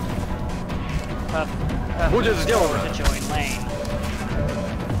Будет to сделано. join Lane.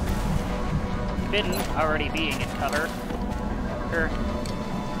 Bidden already being in cover,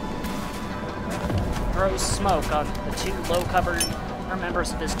 throws smoke on the 2 low-covered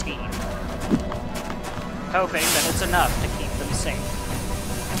members of his team, hoping that it's enough to keep them safe.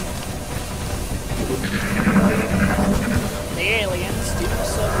 The aliens do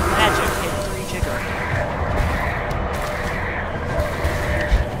some magic hit rejigger.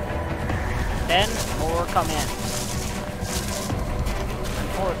 Then more come in.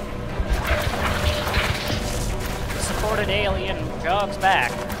 The supported alien jogs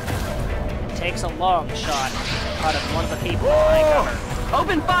back and takes a long shot out of one of the people behind cover.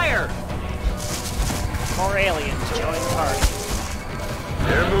 Open fire! More aliens join the party.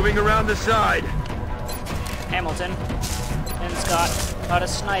 They're moving around the side. Hamilton and Scott got a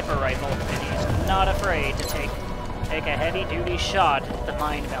sniper rifle, and he's not afraid to take a heavy-duty shot at the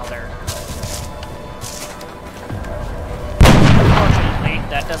mind melder. Unfortunately,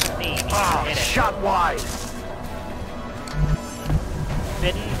 that doesn't mean he can hit it. Shot wide.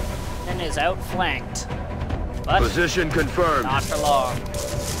 Bidden is outflanked, but Position confirmed. not for long.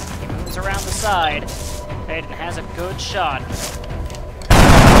 He moves around the side. Bidden has a good shot. 2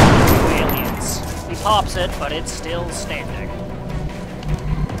 aliens. He pops it, but it's still standing.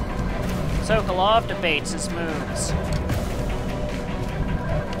 Sokolov debates his moves.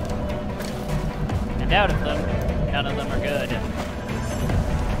 And out of them, none of them are good.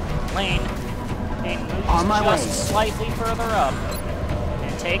 Lane moves On my just way. slightly further up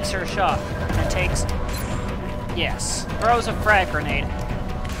and takes her shot. And takes... Yes. Throws a frag grenade.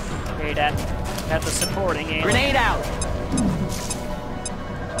 At the supporting alien. Grenade out!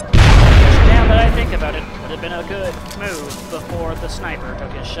 Now that I think about it, would have been a good move before the sniper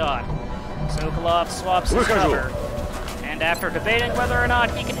took his shot. Sokolov swaps his cover, and after debating whether or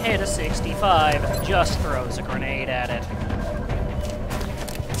not he can hit a 65, just throws a grenade at it.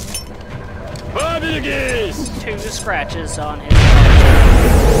 2 scratches on his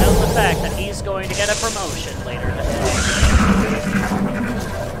head. Note the fact that he's going to get a promotion later today.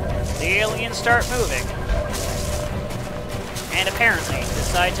 The aliens start moving, and apparently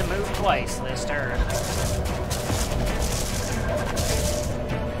decide to move twice this turn.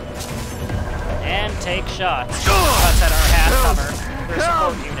 And take shots. Shots at our half cover. Their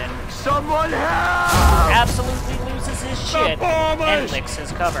support unit. Someone help! Absolutely loses his shit and licks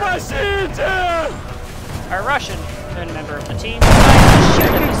his cover. Our Russian member of the team decides to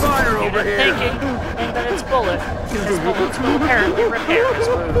shoot at the support unit, thinking that his bullets will apparently repair his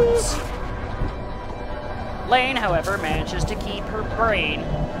wounds. Lane, however, manages to keep her brain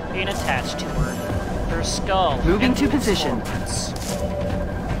being attached to her skull. Moving and to position. forwards.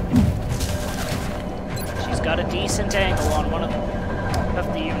 She's got a decent angle on one of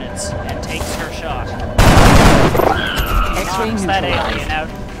the units and takes her shot. X-ray Knocks that neutralized. alien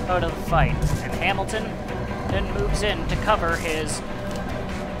out of the fight, and Hamilton then moves in to cover his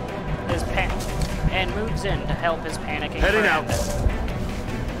moves in to help his panicking Heading friend. out.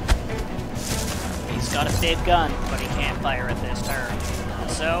 He's got a big gun, but he can't fire at this turn.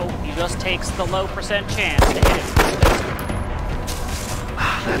 So, he just takes the low percent chance to hit him with his pistol.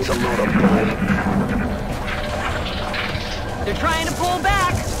 That's a load of bull. They're trying to pull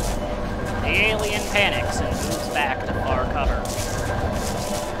back! The alien panics and moves back to far cover.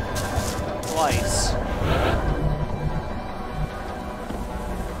 Twice.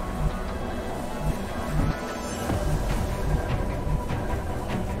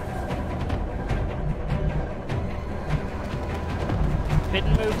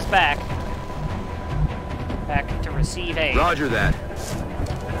 Bitten moves back to receive aid. Roger that.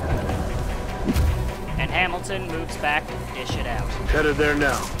 And Hamilton moves back to dish it out. Headed there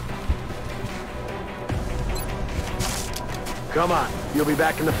now. Come on, you'll be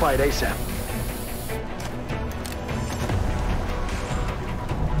back in the fight ASAP.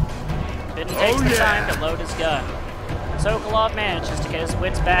 Bitten takes the time to load his gun. Sokolov manages to get his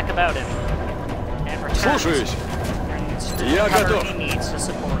wits back about him and returns to the cover he needs to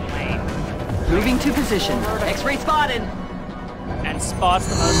support Lane. Moving to position. X-ray spotted! And spots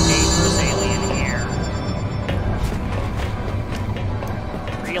the most dangerous alien here.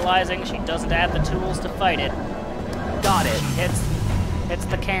 Realizing she doesn't have the tools to fight it, Got it. she hits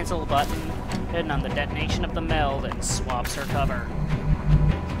the cancel button hidden on the detonation of the meld and swaps her cover.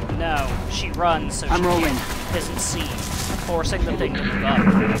 No, she runs so I'm she rolling. isn't seen, forcing the thing to move up.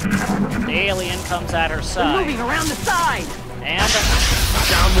 The alien comes at her They're side. moving around the side! And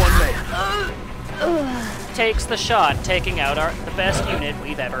Down one man. takes the shot, taking out the best unit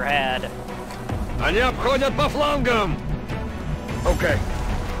we've ever had. Они обходят по флангам. Okay.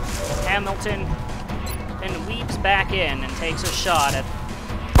 Hamilton then weeps back in and takes a shot at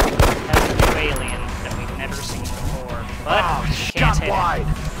the new alien that we've never seen before. But he can't hit wide. it.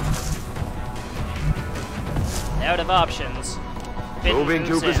 Out of options. Bitten Moving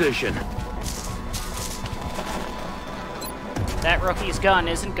to moves in. position. That rookie's gun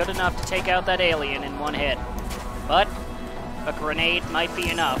isn't good enough to take out that alien in one hit. But a grenade might be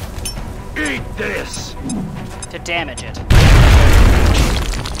enough Eat this. to damage it.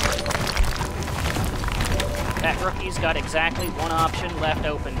 That rookie's got exactly one option left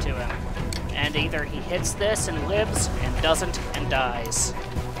open to him. And either he hits this and lives, and doesn't and dies.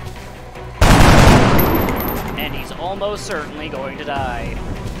 And he's almost certainly going to die.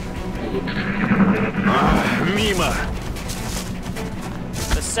 Mima.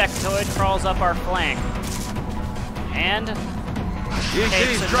 The sectoid crawls up our flank. And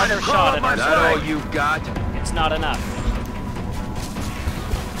takes another shot at our Is that all you got? It's not enough.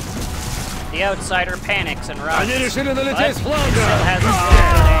 The outsider panics and runs, but he still has a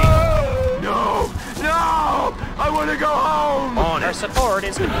No! No! I want to go home! On Our it. support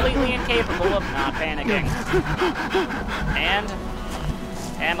is completely incapable of not panicking. And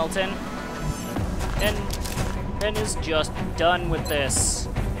Hamilton then is just done with this.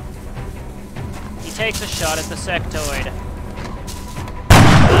 He takes a shot at the sectoid.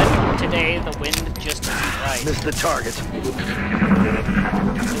 But today the wind just isn't right. Missed the target.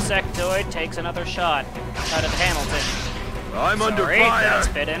 The sectoid takes another shot out of Hamilton. I'm under Sorry, fire. that's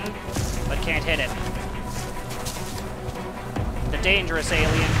bitten, but can't hit it. The dangerous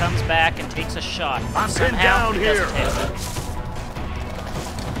alien comes back and takes a shot. I'm pinned Somehow down he doesn't here. hit it.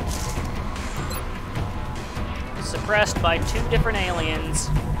 Suppressed by 2 different aliens,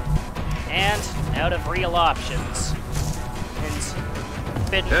 and out of real options.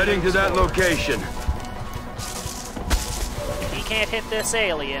 Heading to that location. If he can't hit this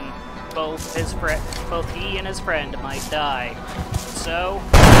alien, both he and his friend might die. So,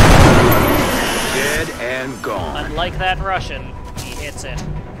 Dead and gone. unlike that Russian, he hits it.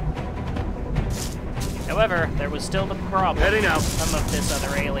 However, there was still the problem Heading out. some of this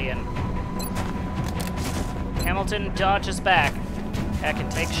other alien. Hamilton dodges back and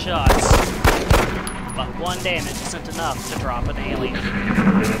takes shots, but 1 damage isn't enough to drop an alien.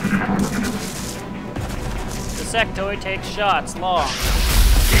 The sectoid takes shots long,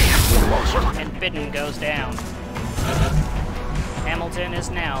 and Bitten goes down. Hamilton is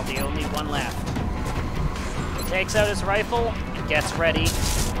now the only one left. He takes out his rifle and gets ready to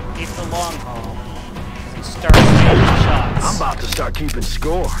keep the long haul. He starts taking shots. I'm about to start keeping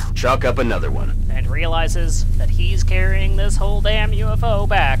score. Chalk up another one. And realizes that he's carrying this whole damn UFO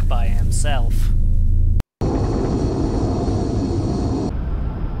back by himself.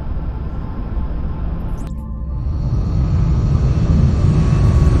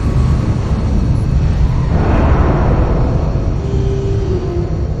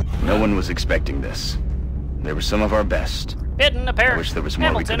 No one was expecting this. They were some of our best. Bitten I wish there was more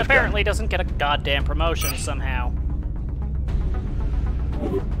we Hamilton could have apparently doesn't get a goddamn promotion somehow.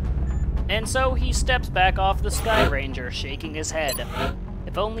 And so he steps back off the Sky Ranger, shaking his head.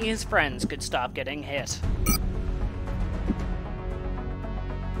 If only his friends could stop getting hit.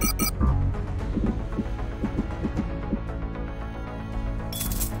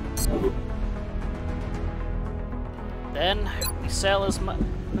 Then we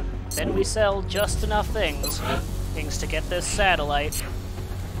sell just enough things to get this satellite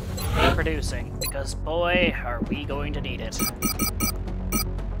producing, because boy, are we going to need it.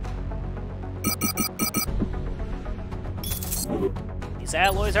 These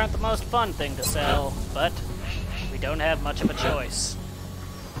alloys aren't the most fun thing to sell, but we don't have much of a choice.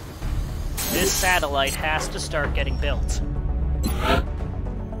 This satellite has to start getting built.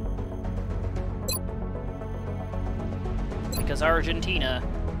 Because Argentina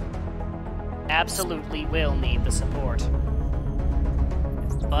absolutely will need the support.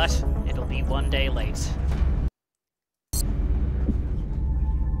 But it'll be one day late.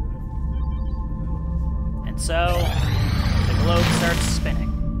 And so, the globe starts spinning.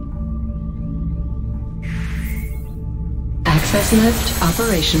 Access lift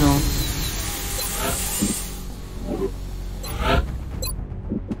operational.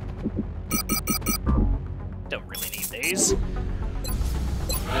 Don't really need these.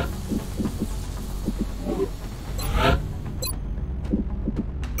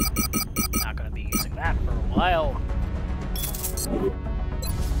 Not gonna be using that for a while.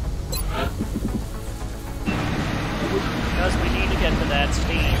 Because we need to get to that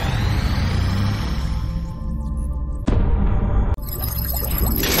steam.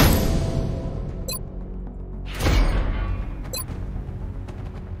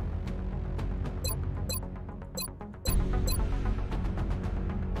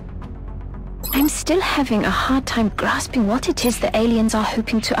 I'm still having a hard time grasping what it is the aliens are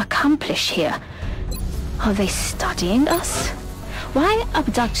hoping to accomplish here. Are they studying us? Why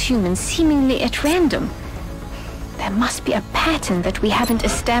abduct humans seemingly at random? There must be a pattern that we haven't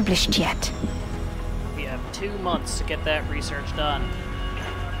established yet. We have 2 months to get that research done.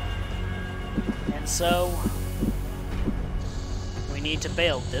 And so, we need to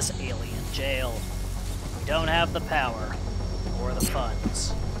build this alien jail. We don't have the power or the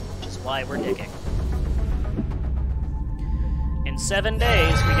funds, which is why we're digging. In 7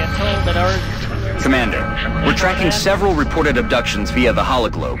 days, we get told that our... Commander, we're tracking several reported abductions via the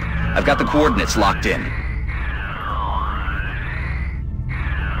hologlobe. I've got the coordinates locked in.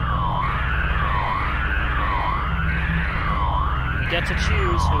 We get to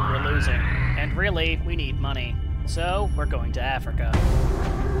choose who we're losing. And really, we need money. So, we're going to Africa.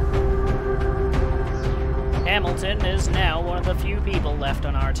 Hamilton is now one of the few people left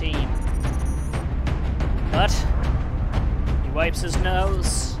on our team. But he wipes his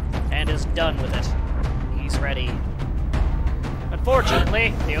nose and is done with it. He's ready.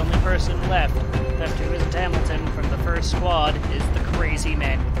 Unfortunately, the only person left who isn't Hamilton from the first squad is the crazy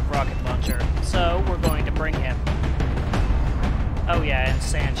man with the rocket launcher. So we're going to bring him. Oh yeah, and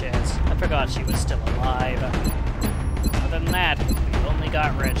Sanchez. I forgot she was still alive. Other than that, we've only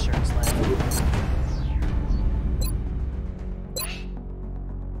got red shirts left.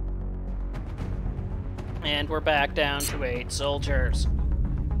 And we're back down to 8 soldiers.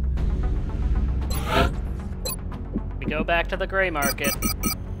 We go back to the gray market.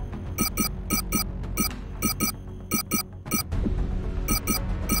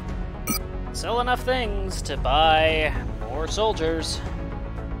 Sell enough things to buy more soldiers.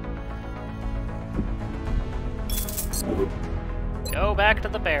 Go back to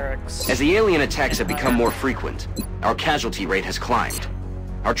the barracks. As the alien attacks have become more frequent, our casualty rate has climbed.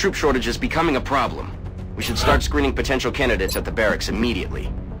 Our troop shortage is becoming a problem. We should start screening potential candidates at the barracks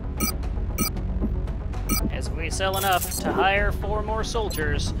immediately. As we sell enough to hire 4 more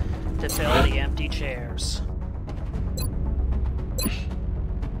soldiers to fill the empty chairs.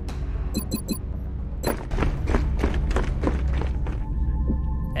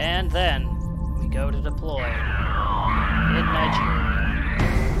 And then we go to deploy in Nigeria.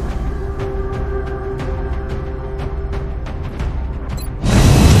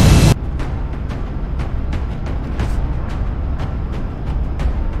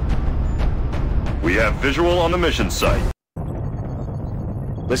 We have visual on the mission site.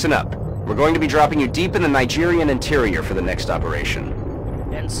 Listen up. We're going to be dropping you deep in the Nigerian interior for the next operation.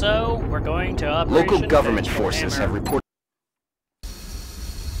 And so, we're going to Operation Local government Benjamin forces Hammer. have reported...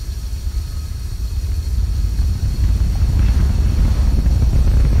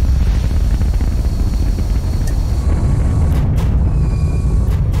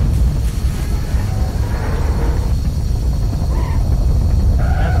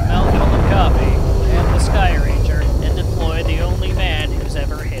 Copy, and the Sky Ranger, and deploy the only man who's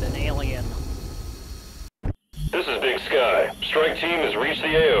ever hit an alien.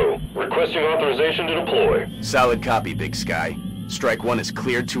 Requesting authorization to deploy. Solid copy, Big Sky. Strike 1 is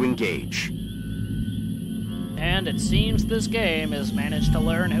cleared to engage. And it seems this game has managed to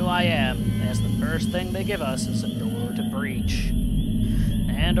learn who I am, as the first thing they give us is a door to breach.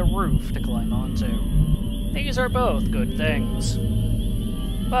 And a roof to climb onto. These are both good things.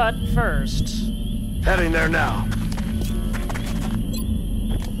 But first... Heading there now.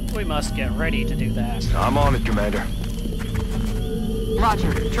 We must get ready to do that. I'm on it, Commander.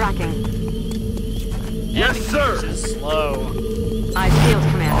 Roger, tracking. Yes, sir! This is slow. Eyes peeled,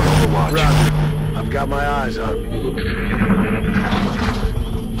 Commander. Overwatch. Roger. I've got my eyes on you.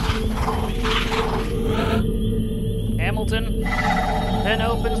 Hamilton then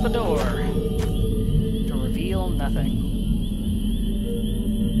opens the door to reveal nothing.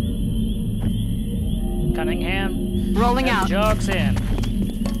 Cunningham rolling out. Jogs in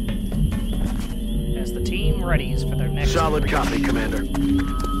as the team readies for their next. Solid copy, Commander.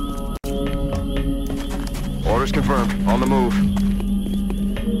 Orders confirmed. On the move.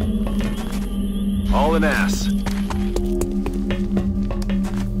 All in ass.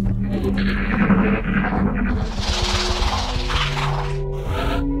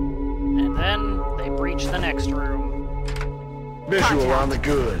 And then they breach the next room. Visual on the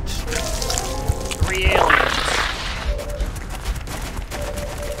goods. 3 aliens.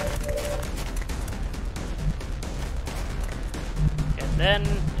 And then,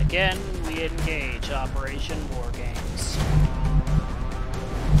 again, we engage Operation War Games.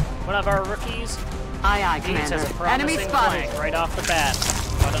 One of our rookies Aye, aye, has Commander. a promising Enemy spotted. flank right off the bat,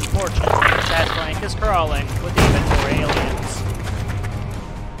 but unfortunately, that flank is crawling with even more aliens.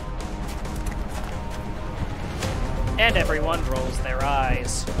 And everyone rolls their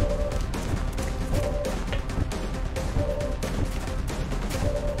eyes.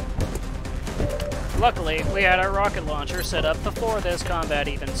 Luckily, we had our rocket launcher set up before this combat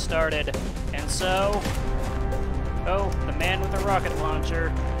even started, and so... Oh, the man with the rocket launcher...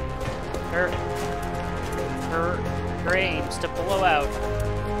 Her aims to blow out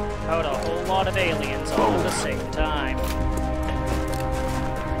a whole lot of aliens all at the same time.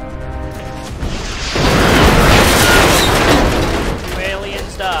 Two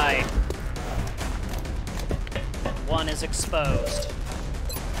aliens die. And one is exposed.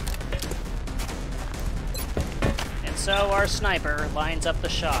 And so our sniper lines up the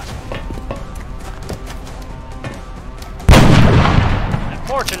shot.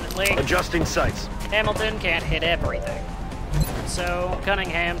 Unfortunately, adjusting sights. Hamilton can't hit everything. So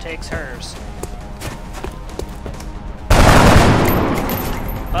Cunningham takes hers.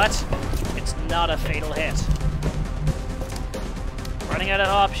 But it's not a fatal hit. Running out of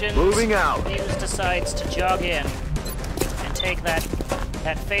options, moving out. Fuse decides to jog in and take that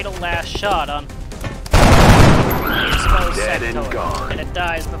fatal last shot on the exposed dead and sector, gone. and it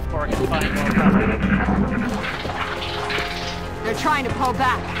dies before it can find more cover. They're trying to pull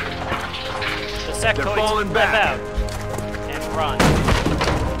back. The sectoids flip out and run,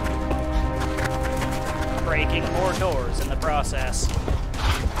 breaking more doors in the process.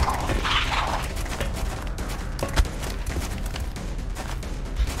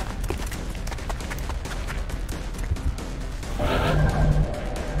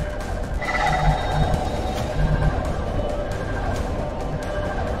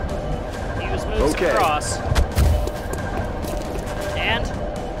 Fuse moves across and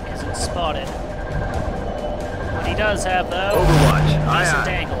isn't spotted. What he does have, though, Overwatch. decent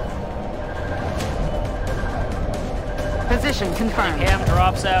angle. Position confirmed. Cam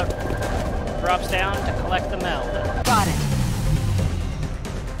drops down to collect the meld. Got it.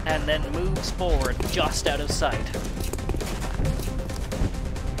 And then moves forward just out of sight.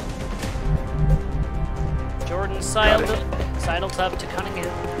 Jordan sidles up to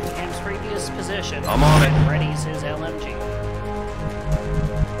Cunningham's previous position I'm on and it. readies his LMG.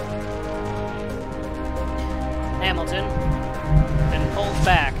 Hamilton then pulls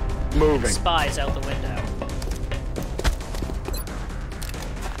back Moving. and spies out the window.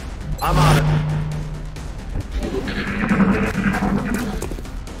 I'm on it.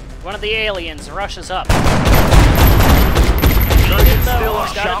 One of the aliens rushes up. Target Even though still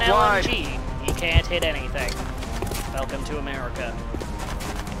he's got shot an wide. LMG, he can't hit anything. Welcome to America.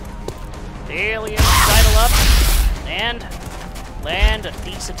 The aliens sidle up and land a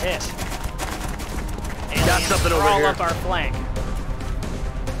decent hit. Aliens something over crawl here. up our flank.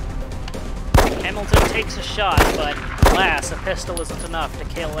 Hamilton takes a shot, but alas, a pistol isn't enough to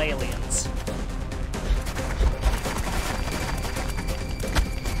kill aliens.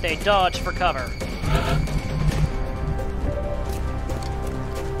 They dodge for cover.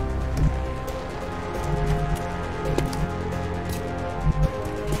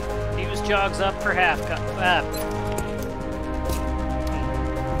 Fuse Hughes jogs up for half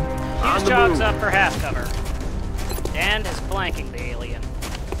Hughes jogs up for half cover. And is flanking the alien.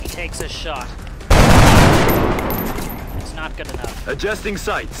 He takes his shot. It's not good enough. Adjusting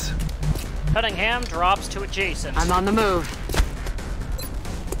sights. Cunningham drops to adjacent. I'm on the move.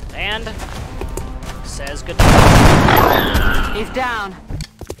 And says goodbye. He's down.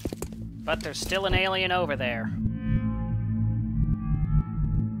 But there's still an alien over there.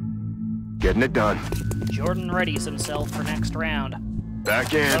 Getting it done. Jordan readies himself for next round.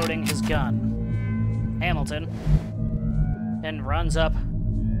 Back in. Loading his gun. Hamilton then runs up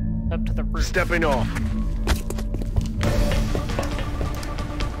to the roof. Stepping off.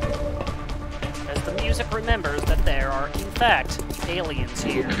 As the music remembers that there are, in fact, aliens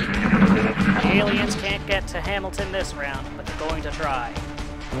here. The aliens can't get to Hamilton this round, but they're going to try.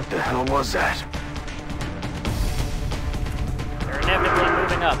 What the hell was that? They're inevitably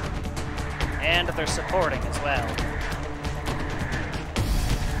moving up. And they're supporting as well.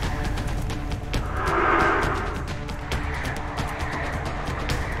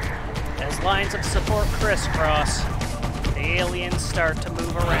 As lines of support crisscross, the aliens start to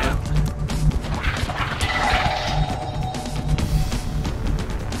move around.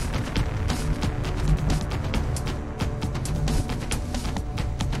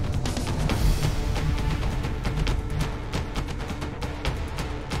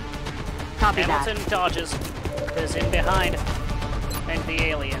 Copy Hamilton that. dodges, is in behind, and the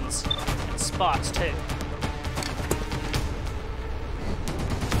aliens, and spots too.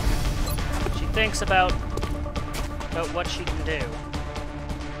 She thinks about what she can do,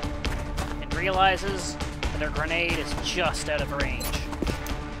 and realizes that her grenade is just out of range.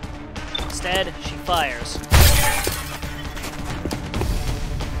 Instead, she fires.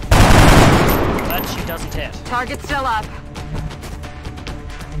 But she doesn't hit. Target's still up.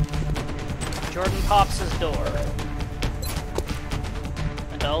 Jordan pops his door.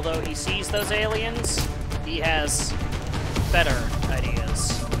 And although he sees those aliens, he has better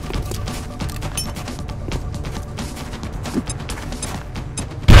ideas.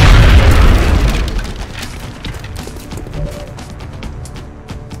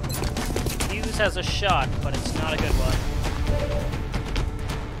 Hughes has a shot, but it's not a good one.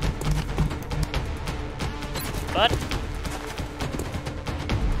 But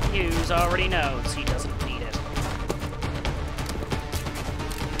Hughes already knows he doesn't need it.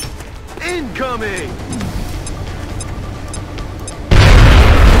 Incoming!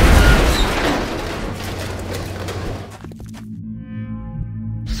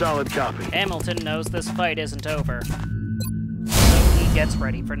 Solid copy. Hamilton knows this fight isn't over. So he gets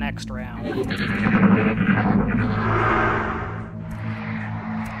ready for next round.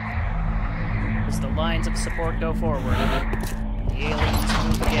 As the lines of support go forward, the aliens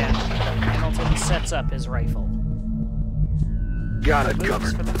move again. Hamilton sets up his rifle. Got it Moves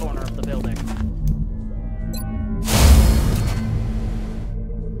covered. for the corner of the building.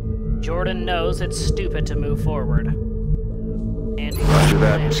 Jordan knows it's stupid to move forward. And he Roger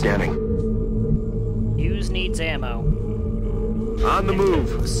that. plans. Scanning. Hughes needs ammo. On the move.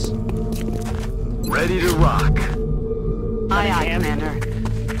 Moves. Ready to rock. Aye, aye, Cunningham.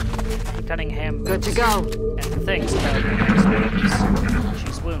 Commander. Cunningham moves Good to go. and thinks about her next moves.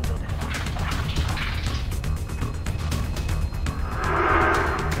 She's wounded.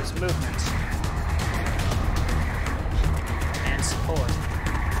 There's movement. And support.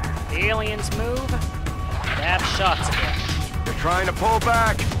 The aliens move and have shots again. They're trying to pull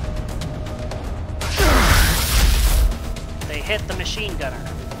back. They hit the machine gunner.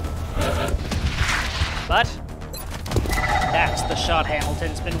 But that's the shot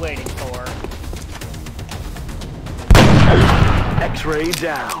Hamilton's been waiting for. X-ray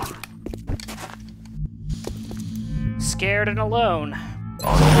down. Scared and alone.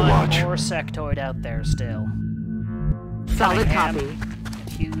 On Overwatch. One more sectoid out there still. Solid Cunningham copy. and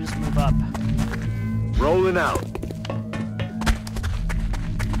Hughes move up. Rolling out.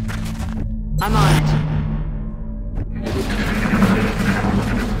 I'm on it.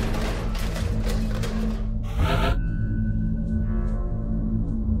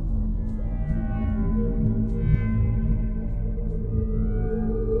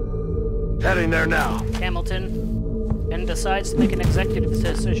 Heading there now. Hamilton then decides to make an executive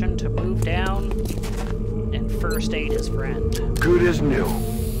decision to move down and first aid his friend. Good as new.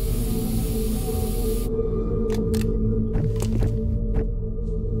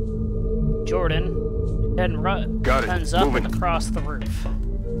 Jordan then Got it. runs up Moving. and across the roof.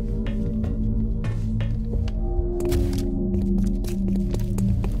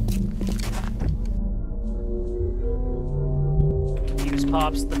 Hughes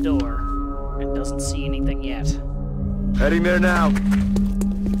pops the door. doesn't see anything yet. Heading there now.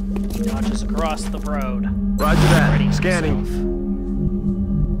 He dodges across the road. Roger that. Ready Scanning.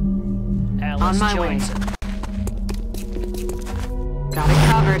 Alice On my way. joins him. Got it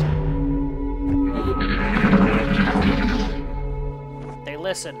covered. They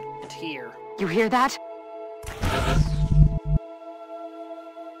listen and hear. You hear that?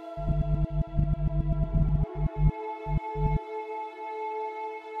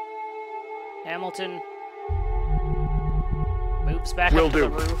 Hamilton moves back Will up to do. the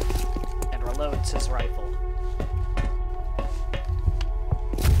roof and reloads his rifle.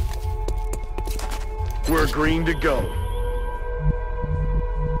 We're green to go.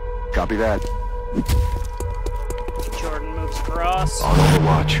 Copy that. Jordan moves across On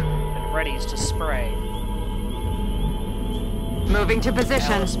Overwatch. and readies to spray. Moving to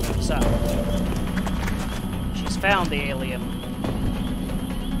position. Alice moves up. She's found the alien.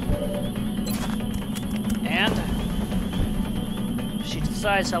 And she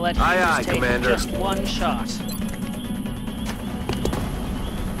decides to let Aye, Hughes aye, take Commander. just one shot.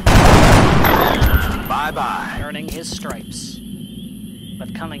 Bye-bye. Earning his stripes.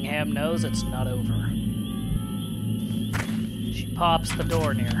 But Cunningham knows it's not over. She pops the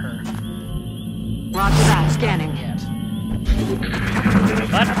door near her. Roger that. Scanning. Yet.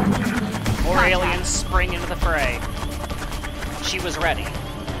 But more aliens spring into the fray. She was ready.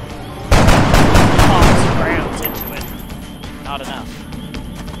 Pops rounds into it. Not enough.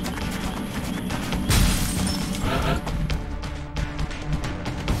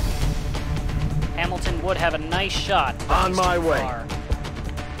 Hamilton would have a nice shot. But On he's my too way. far.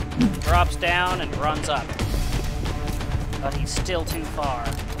 Drops down and runs up. But he's still too far.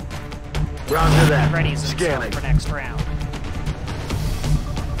 Roger that. Readies himself Scanning. for next round.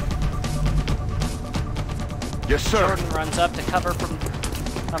 Yes, sir. Jordan runs up to cover from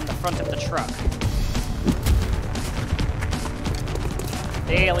the front of the truck.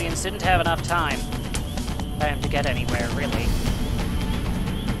 The aliens didn't have enough time to get anywhere, really.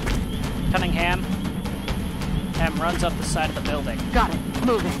 Cunningham runs up the side of the building, Got it.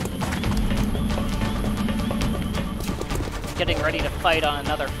 Moving. getting ready to fight on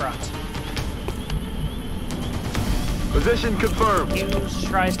another front. Position confirmed. Hughes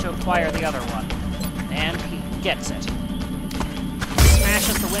tries to acquire the other one, and he gets it.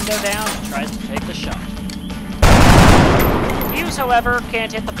 Smashes the window down and tries to take the shot. Hughes, however,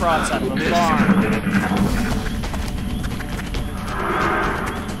 can't hit the broadside of the barn.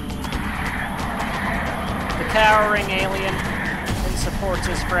 The cowering alien then supports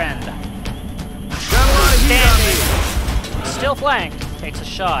his friend. Standing, still flanked, takes a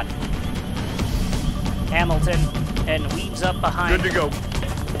shot. Hamilton and weaves up behind Good to go.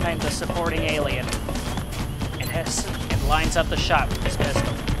 behind the supporting alien and lines up the shot with his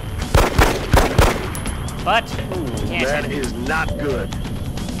pistol. But can't That hit it. is not good.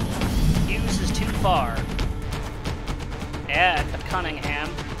 Hughes is too far. And Cunningham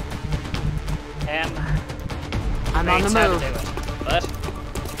I'm on the debates how to move. do it. But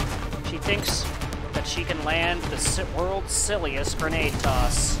she thinks that she can land the world's silliest grenade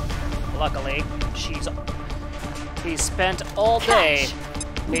toss. Luckily, he's spent all day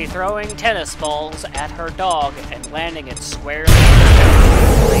throwing tennis balls at her dog and landing it squarely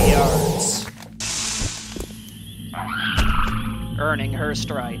in 3 yards. Earning her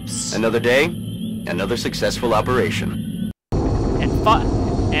stripes. Another day, another successful operation.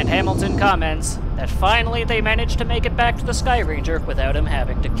 And Hamilton comments that finally they managed to make it back to the Sky Ranger without him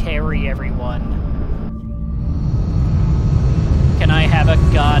having to carry everyone. Can I have a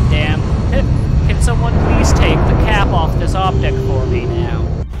goddamn... Can someone please take the cap off this optic for me now?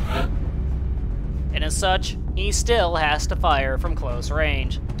 And as such, he still has to fire from close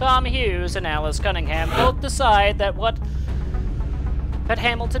range. Tom Hughes and Alice Cunningham both decide that what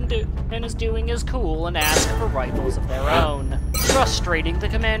Hamilton is doing is cool and ask for rifles of their own, frustrating the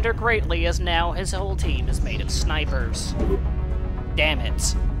commander greatly as now his whole team is made of snipers. Damn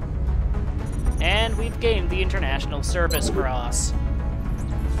it. And we've gained the International Service Cross.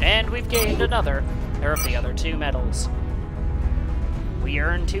 And we've gained another of the other 2 medals. We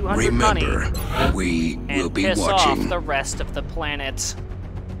earn 200 money Remember, we will and be piss watching. off the rest of the planet.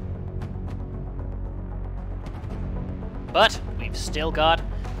 But we've still got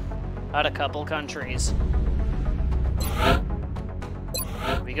a couple countries.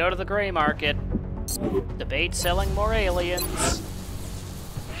 We go to the gray market, debate selling more aliens,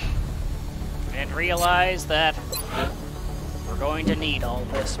 and realize that we're going to need all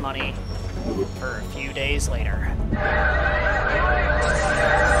this money for a few days later.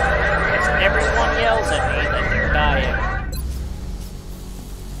 As everyone yells at me that they're dying.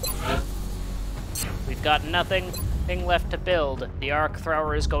 We've got nothing left to build. The arc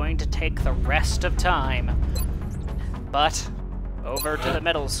thrower is going to take the rest of time. But, over to the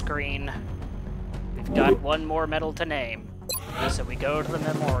medal screen. We've got one more medal to name. So we go to the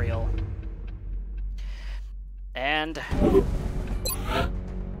memorial. And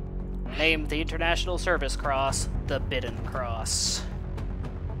name the International Service Cross the Bidden Cross.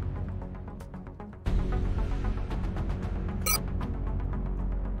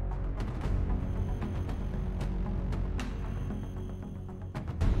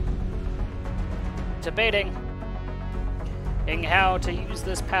 Debating how to use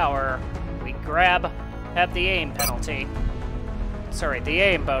this power, we have the aim penalty. Sorry, the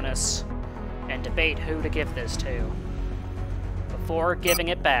aim bonus, and debate who to give this to before giving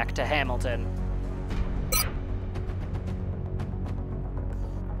it back to Hamilton.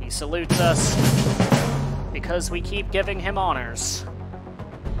 He salutes us because we keep giving him honors.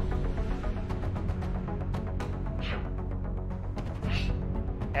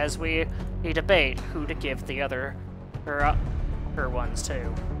 As we debate who to give the other her ones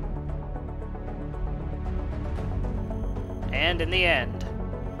to. And in the end,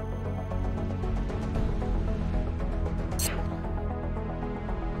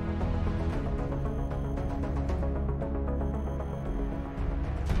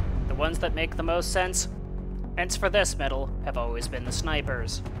 the ones that make the most sense for this medal have always been the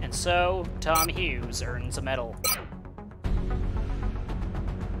snipers, and so Tom Hughes earns a medal.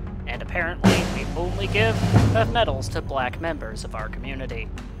 And apparently, we only give medals to black members of our community.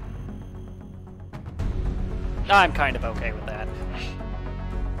 I'm kind of okay with that.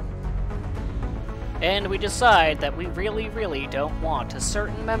 And we decide that we really, really don't want a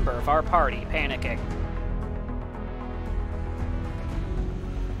certain member of our party panicking.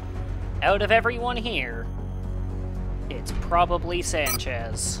 Out of everyone here, it's probably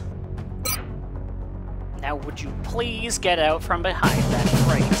Sanchez. Now would you please get out from behind that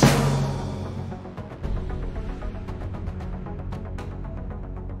crate?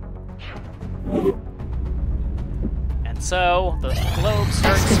 And so, the globe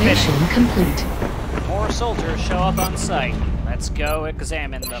starts spinning. Complete. More soldiers show up on site. Let's go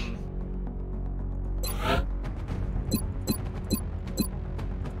examine them.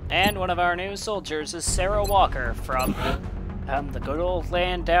 And one of our new soldiers is Sarah Walker from the good old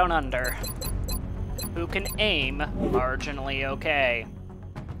land down under, who can aim marginally okay,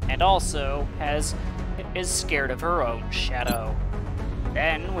 and also is scared of her own shadow.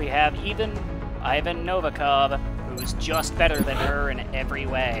 Then we have Ivan Novikov, who's just better than her in every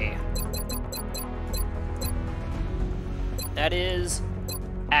way. That is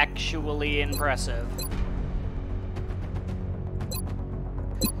actually impressive.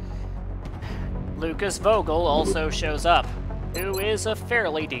 Lucas Vogel also shows up, who is a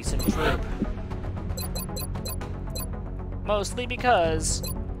fairly decent troop. Mostly because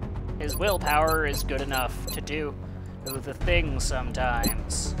his willpower is good enough to do the things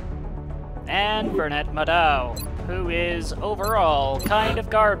sometimes. And Burnett Maddow, who is overall kind of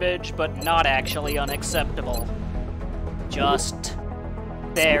garbage, but not actually unacceptable. Just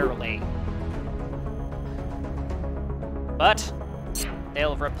barely. But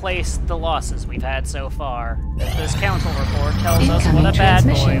they'll replace the losses we've had so far, as this council report tells us what a bad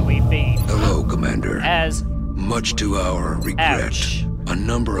boy we've been. Hello, Commander. As much to our regret, ouch. A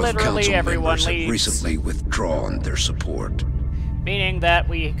number of Literally council everyone members leaves. have recently withdrawn their support. Meaning that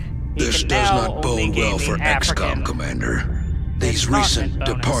This does not bode well for XCOM, Commander. These recent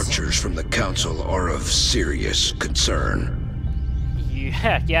departures from the council are of serious concern.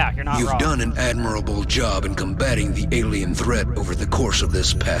 Yeah, you're not wrong. You've done an admirable job in combating the alien threat over the course of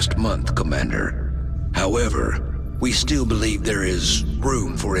this past month, Commander. However, we still believe there is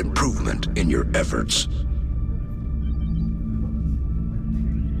room for improvement in your efforts.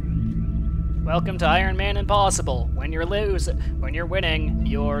 Welcome to Ironman Impossible. When you're winning,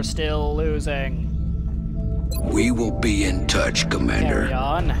 you're still losing. We will be in touch, Commander. Carry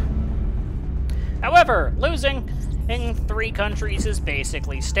on. However, losing in 3 countries is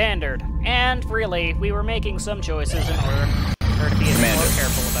basically standard, and really, we were making some choices in order to be more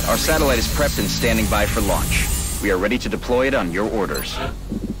careful about our satellite is prepped and standing by for launch. We are ready to deploy it on your orders.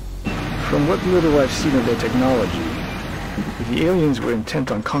 From what little I've seen of their technology, if the aliens were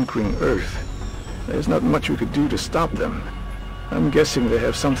intent on conquering Earth, there's not much we could do to stop them. I'm guessing they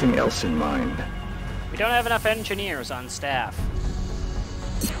have something else in mind. We don't have enough engineers on staff.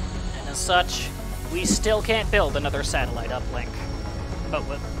 And as such, we still can't build another satellite uplink. But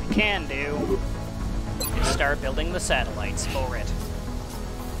what we can do is start building the satellites for it.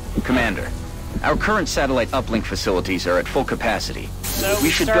 Commander, Our current satellite uplink facilities are at full capacity. So we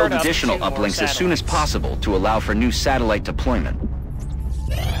should start build up additional 2 more uplinks as soon as satellites. possible to allow for new satellite deployment.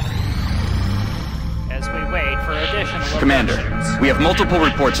 As we wait for additional Commander, abductions. we have multiple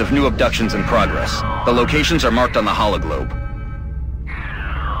reports of new abductions in progress. The locations are marked on the hologlobe.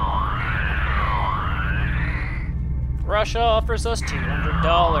 Russia offers us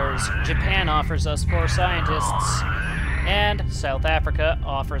 $200. Japan offers us 4 scientists. And South Africa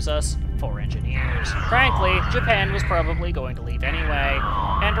offers us 4 engineers. Frankly, Japan was probably going to leave anyway.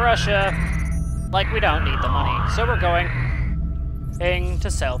 And Russia, like, we don't need the money. So we're going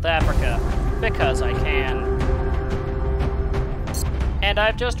to South Africa. Because I can. And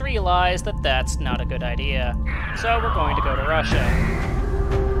I've just realized that that's not a good idea. So we're going to go to Russia.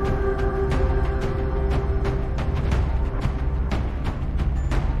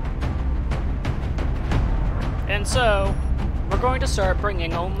 And so, we're going to start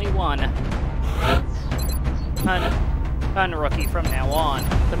bringing only one unrookie from now on.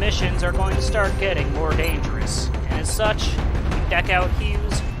 The missions are going to start getting more dangerous. And as such, we deck out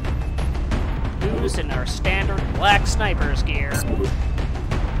Hughes in our standard black sniper's gear.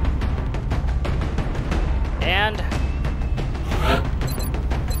 And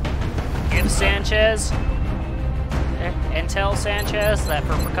give Sanchez and tell Sanchez that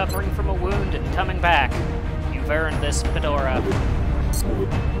for recovering from a wound and coming back, you've earned this fedora.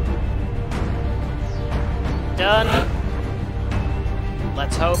 Done.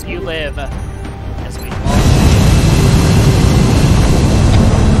 Let's hope you live as we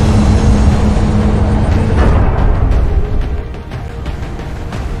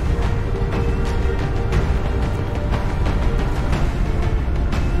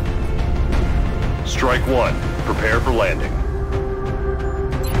Strike 1. Prepare for landing.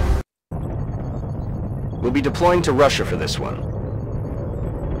 We'll be deploying to Russia for this one.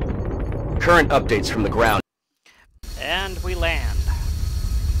 Current updates from the ground. And we land.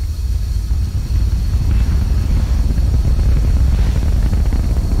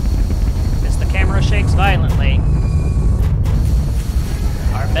 As the camera shakes violently,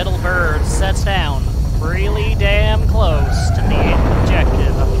 our metal bird sets down really damn close to the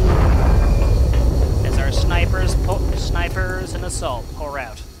objective. As our snipers and assault pour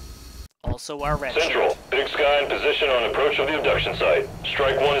out. Also our red Central, shirt. Big Sky in position on approach of the abduction site.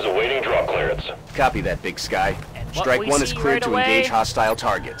 Strike 1 is awaiting drop clearance. Copy that, Big Sky. What Strike we 1 is see cleared right to away engage hostile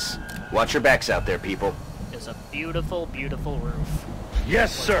targets. Watch your backs out there, people. is a beautiful, beautiful roof.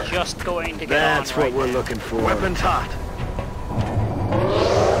 Yes, sir. Just going to get That's on what right we're now. looking for. Weapons hot.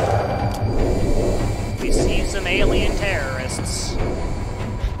 We see some alien terrorists.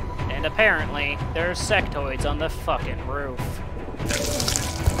 And apparently, there's sectoids on the fucking roof.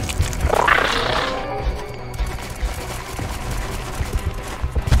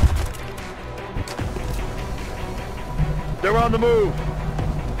 They're on the move.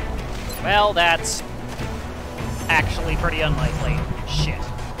 Well, that's actually pretty unlikely. Shit.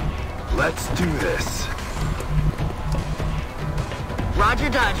 Let's do this. Roger,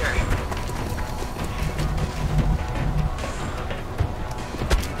 Dodger.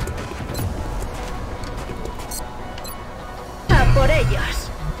 A por ellos.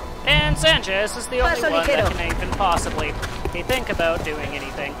 And Sanchez is the only Paso one ligero. that can even possibly think about doing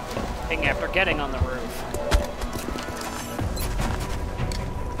anything after getting on the roof.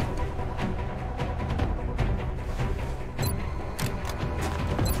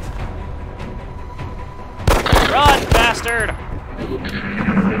 Run, bastard!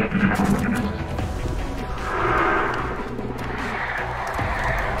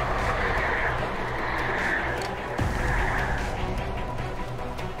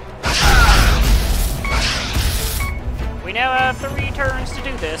 We now have 3 turns to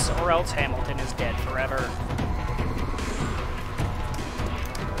do this, or else Hamilton is dead forever.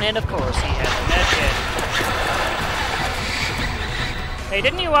 And of course, he has a medkit. Hey,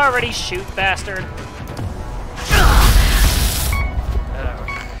 didn't you already shoot, bastard?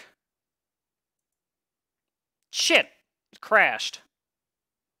 Shit! It crashed.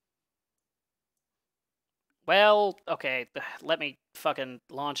 Well, okay, let me fucking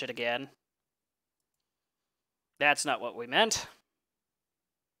launch it again. That's not what we meant.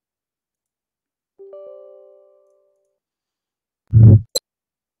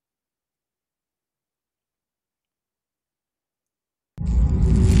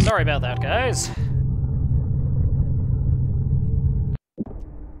 Sorry about that, guys.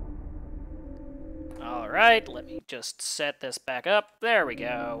 Alright, let me just set this back up. There we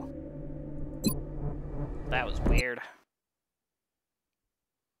go. That was weird.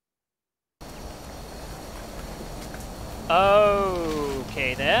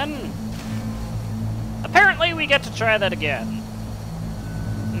 Okay then. Apparently we get to try that again.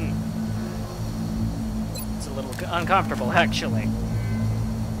 It's a little uncomfortable, actually.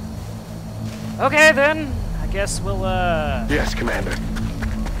 Okay, then. I guess we'll, Yes, Commander.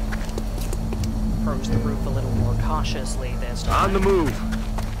 approach the roof a little more cautiously this time. On the move.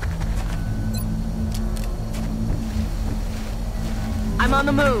 I'm on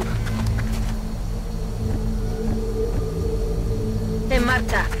the move. En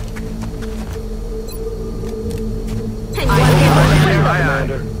marcha. En cualquier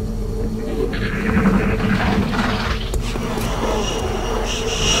momento. Commander.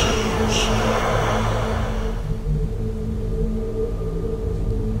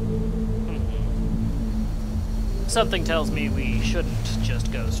 Something tells me we shouldn't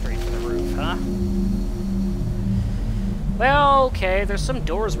just go straight for the roof, huh? Well, okay, there's some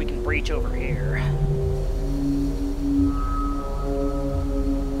doors we can breach over here.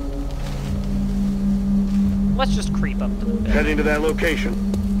 Let's just creep up to the bed. Heading to that location.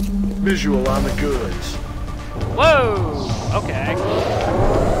 Visual on the goods. Whoa! Okay.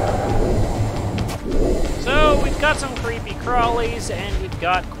 So, we've got some creepy crawlies, and we've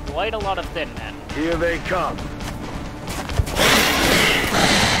got quite a lot of thin men. Here they come.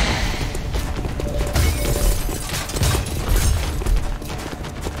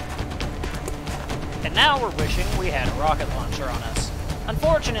 And now we're wishing we had a rocket launcher on us.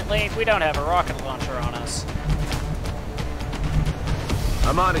 Unfortunately, we don't have a rocket launcher on us.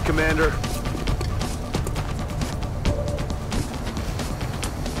 I'm on it, Commander.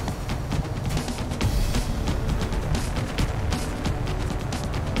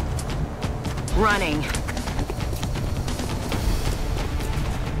 Running.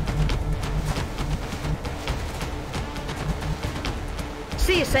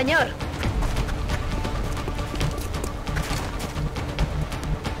 Sí, señor.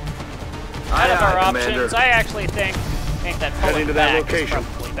 Out of our Commander. options, I actually think that Heading pulling to that back location. is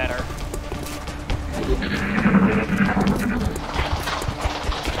probably better.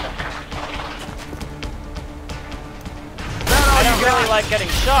 I don't really like getting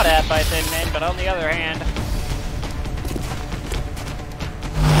shot at by thin men, but on the other hand...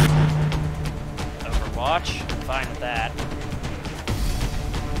 Overwatch? I'm fine with that.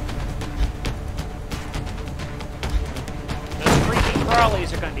 Those creepy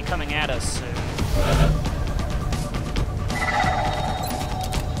crawlies are going to be coming at us soon.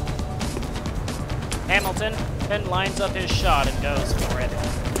 Hamilton then lines up his shot and goes for it.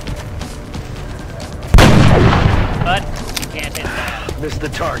 But he can't hit that. Missed the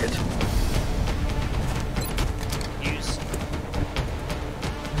target. Use.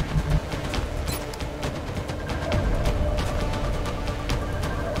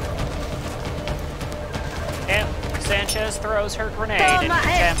 And Sanchez throws her grenade in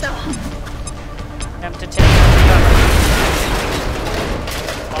an attempt to take her cover.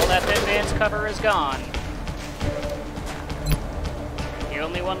 All that thin man's cover is gone. The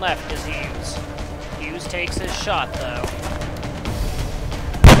only one left is Hughes. Hughes takes his shot, though.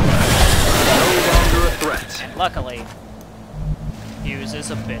 No longer a threat. And luckily, Hughes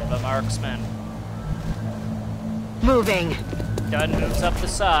is a bit of a marksman. Moving. Dunn moves up the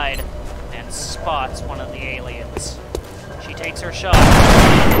side and spots one of the aliens. She takes her shot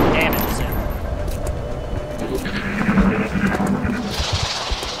and damages him.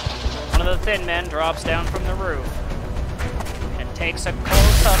 One of the thin men drops down from the roof and takes a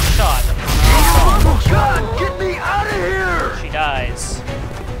close-up shot. Oh God, get me out of here! She dies.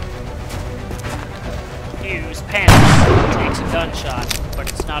 Hughes panics, takes a gunshot, but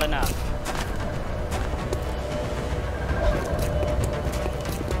it's not enough.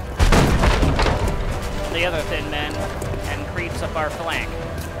 The other thin men and creeps up our flank.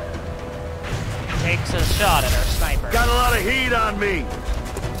 Takes a shot at our sniper. Got a lot of heat on me.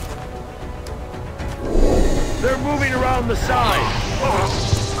 They're moving around the side.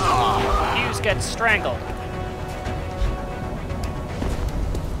 Hughes gets strangled.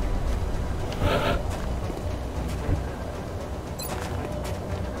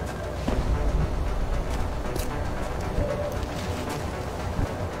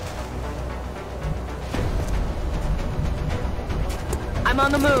 I'm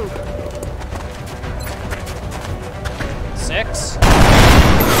on the move. 6.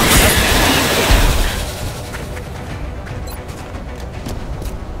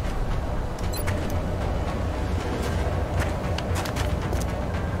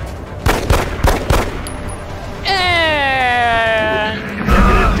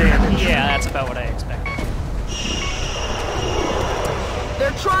 Yeah, that's about what I expected.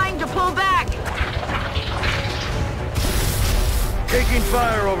 They're trying to pull back. Taking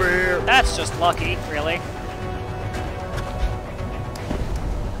fire over here. That's just lucky, really.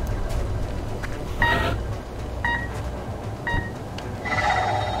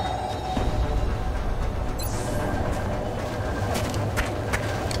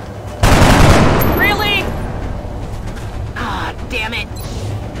 Really? Ah, damn it.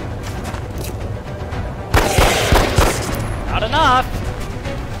 Not enough.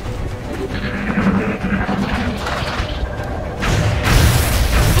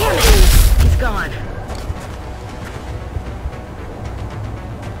 Damn it. He's gone.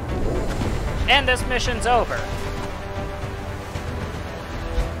 And this mission's over.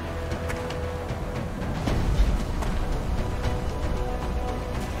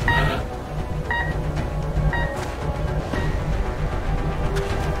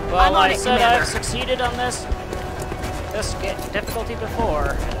 Well, I said I've succeeded on this difficulty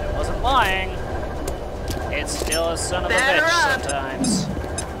before, and I wasn't lying. It's still a son of a bitch sometimes.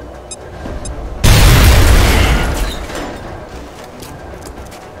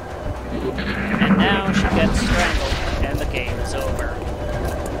 And now she gets strangled, and the game is over.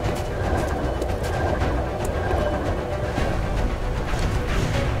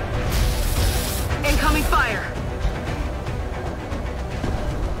 Incoming fire.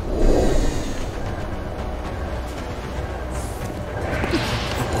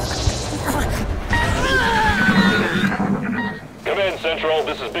 Command Central,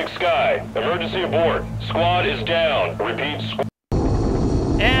 this is Big Sky. Emergency aboard. Squad is down. Repeat, squad.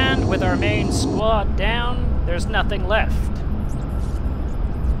 And with our main squad down, there's nothing left.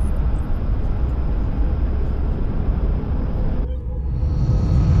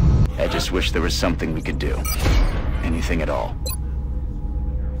 I just wish there was something we could do. Anything at all.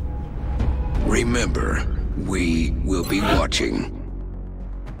 Remember, we will be watching.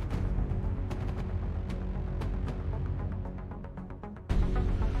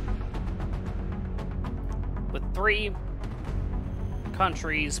 With 3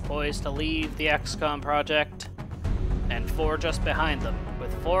 countries poised to leave the XCOM project, and 4 just behind them,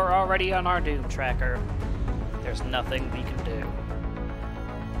 with 4 already on our Doom tracker, there's nothing we can do.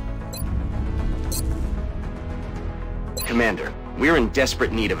 Commander, we're in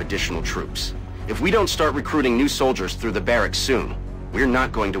desperate need of additional troops. If we don't start recruiting new soldiers through the barracks soon, we're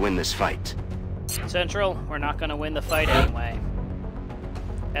not going to win this fight. Central, we're not going to win the fight anyway.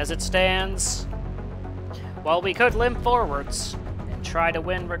 As it stands, while we could limp forwards and try to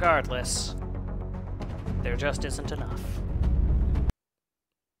win regardless, there just isn't enough.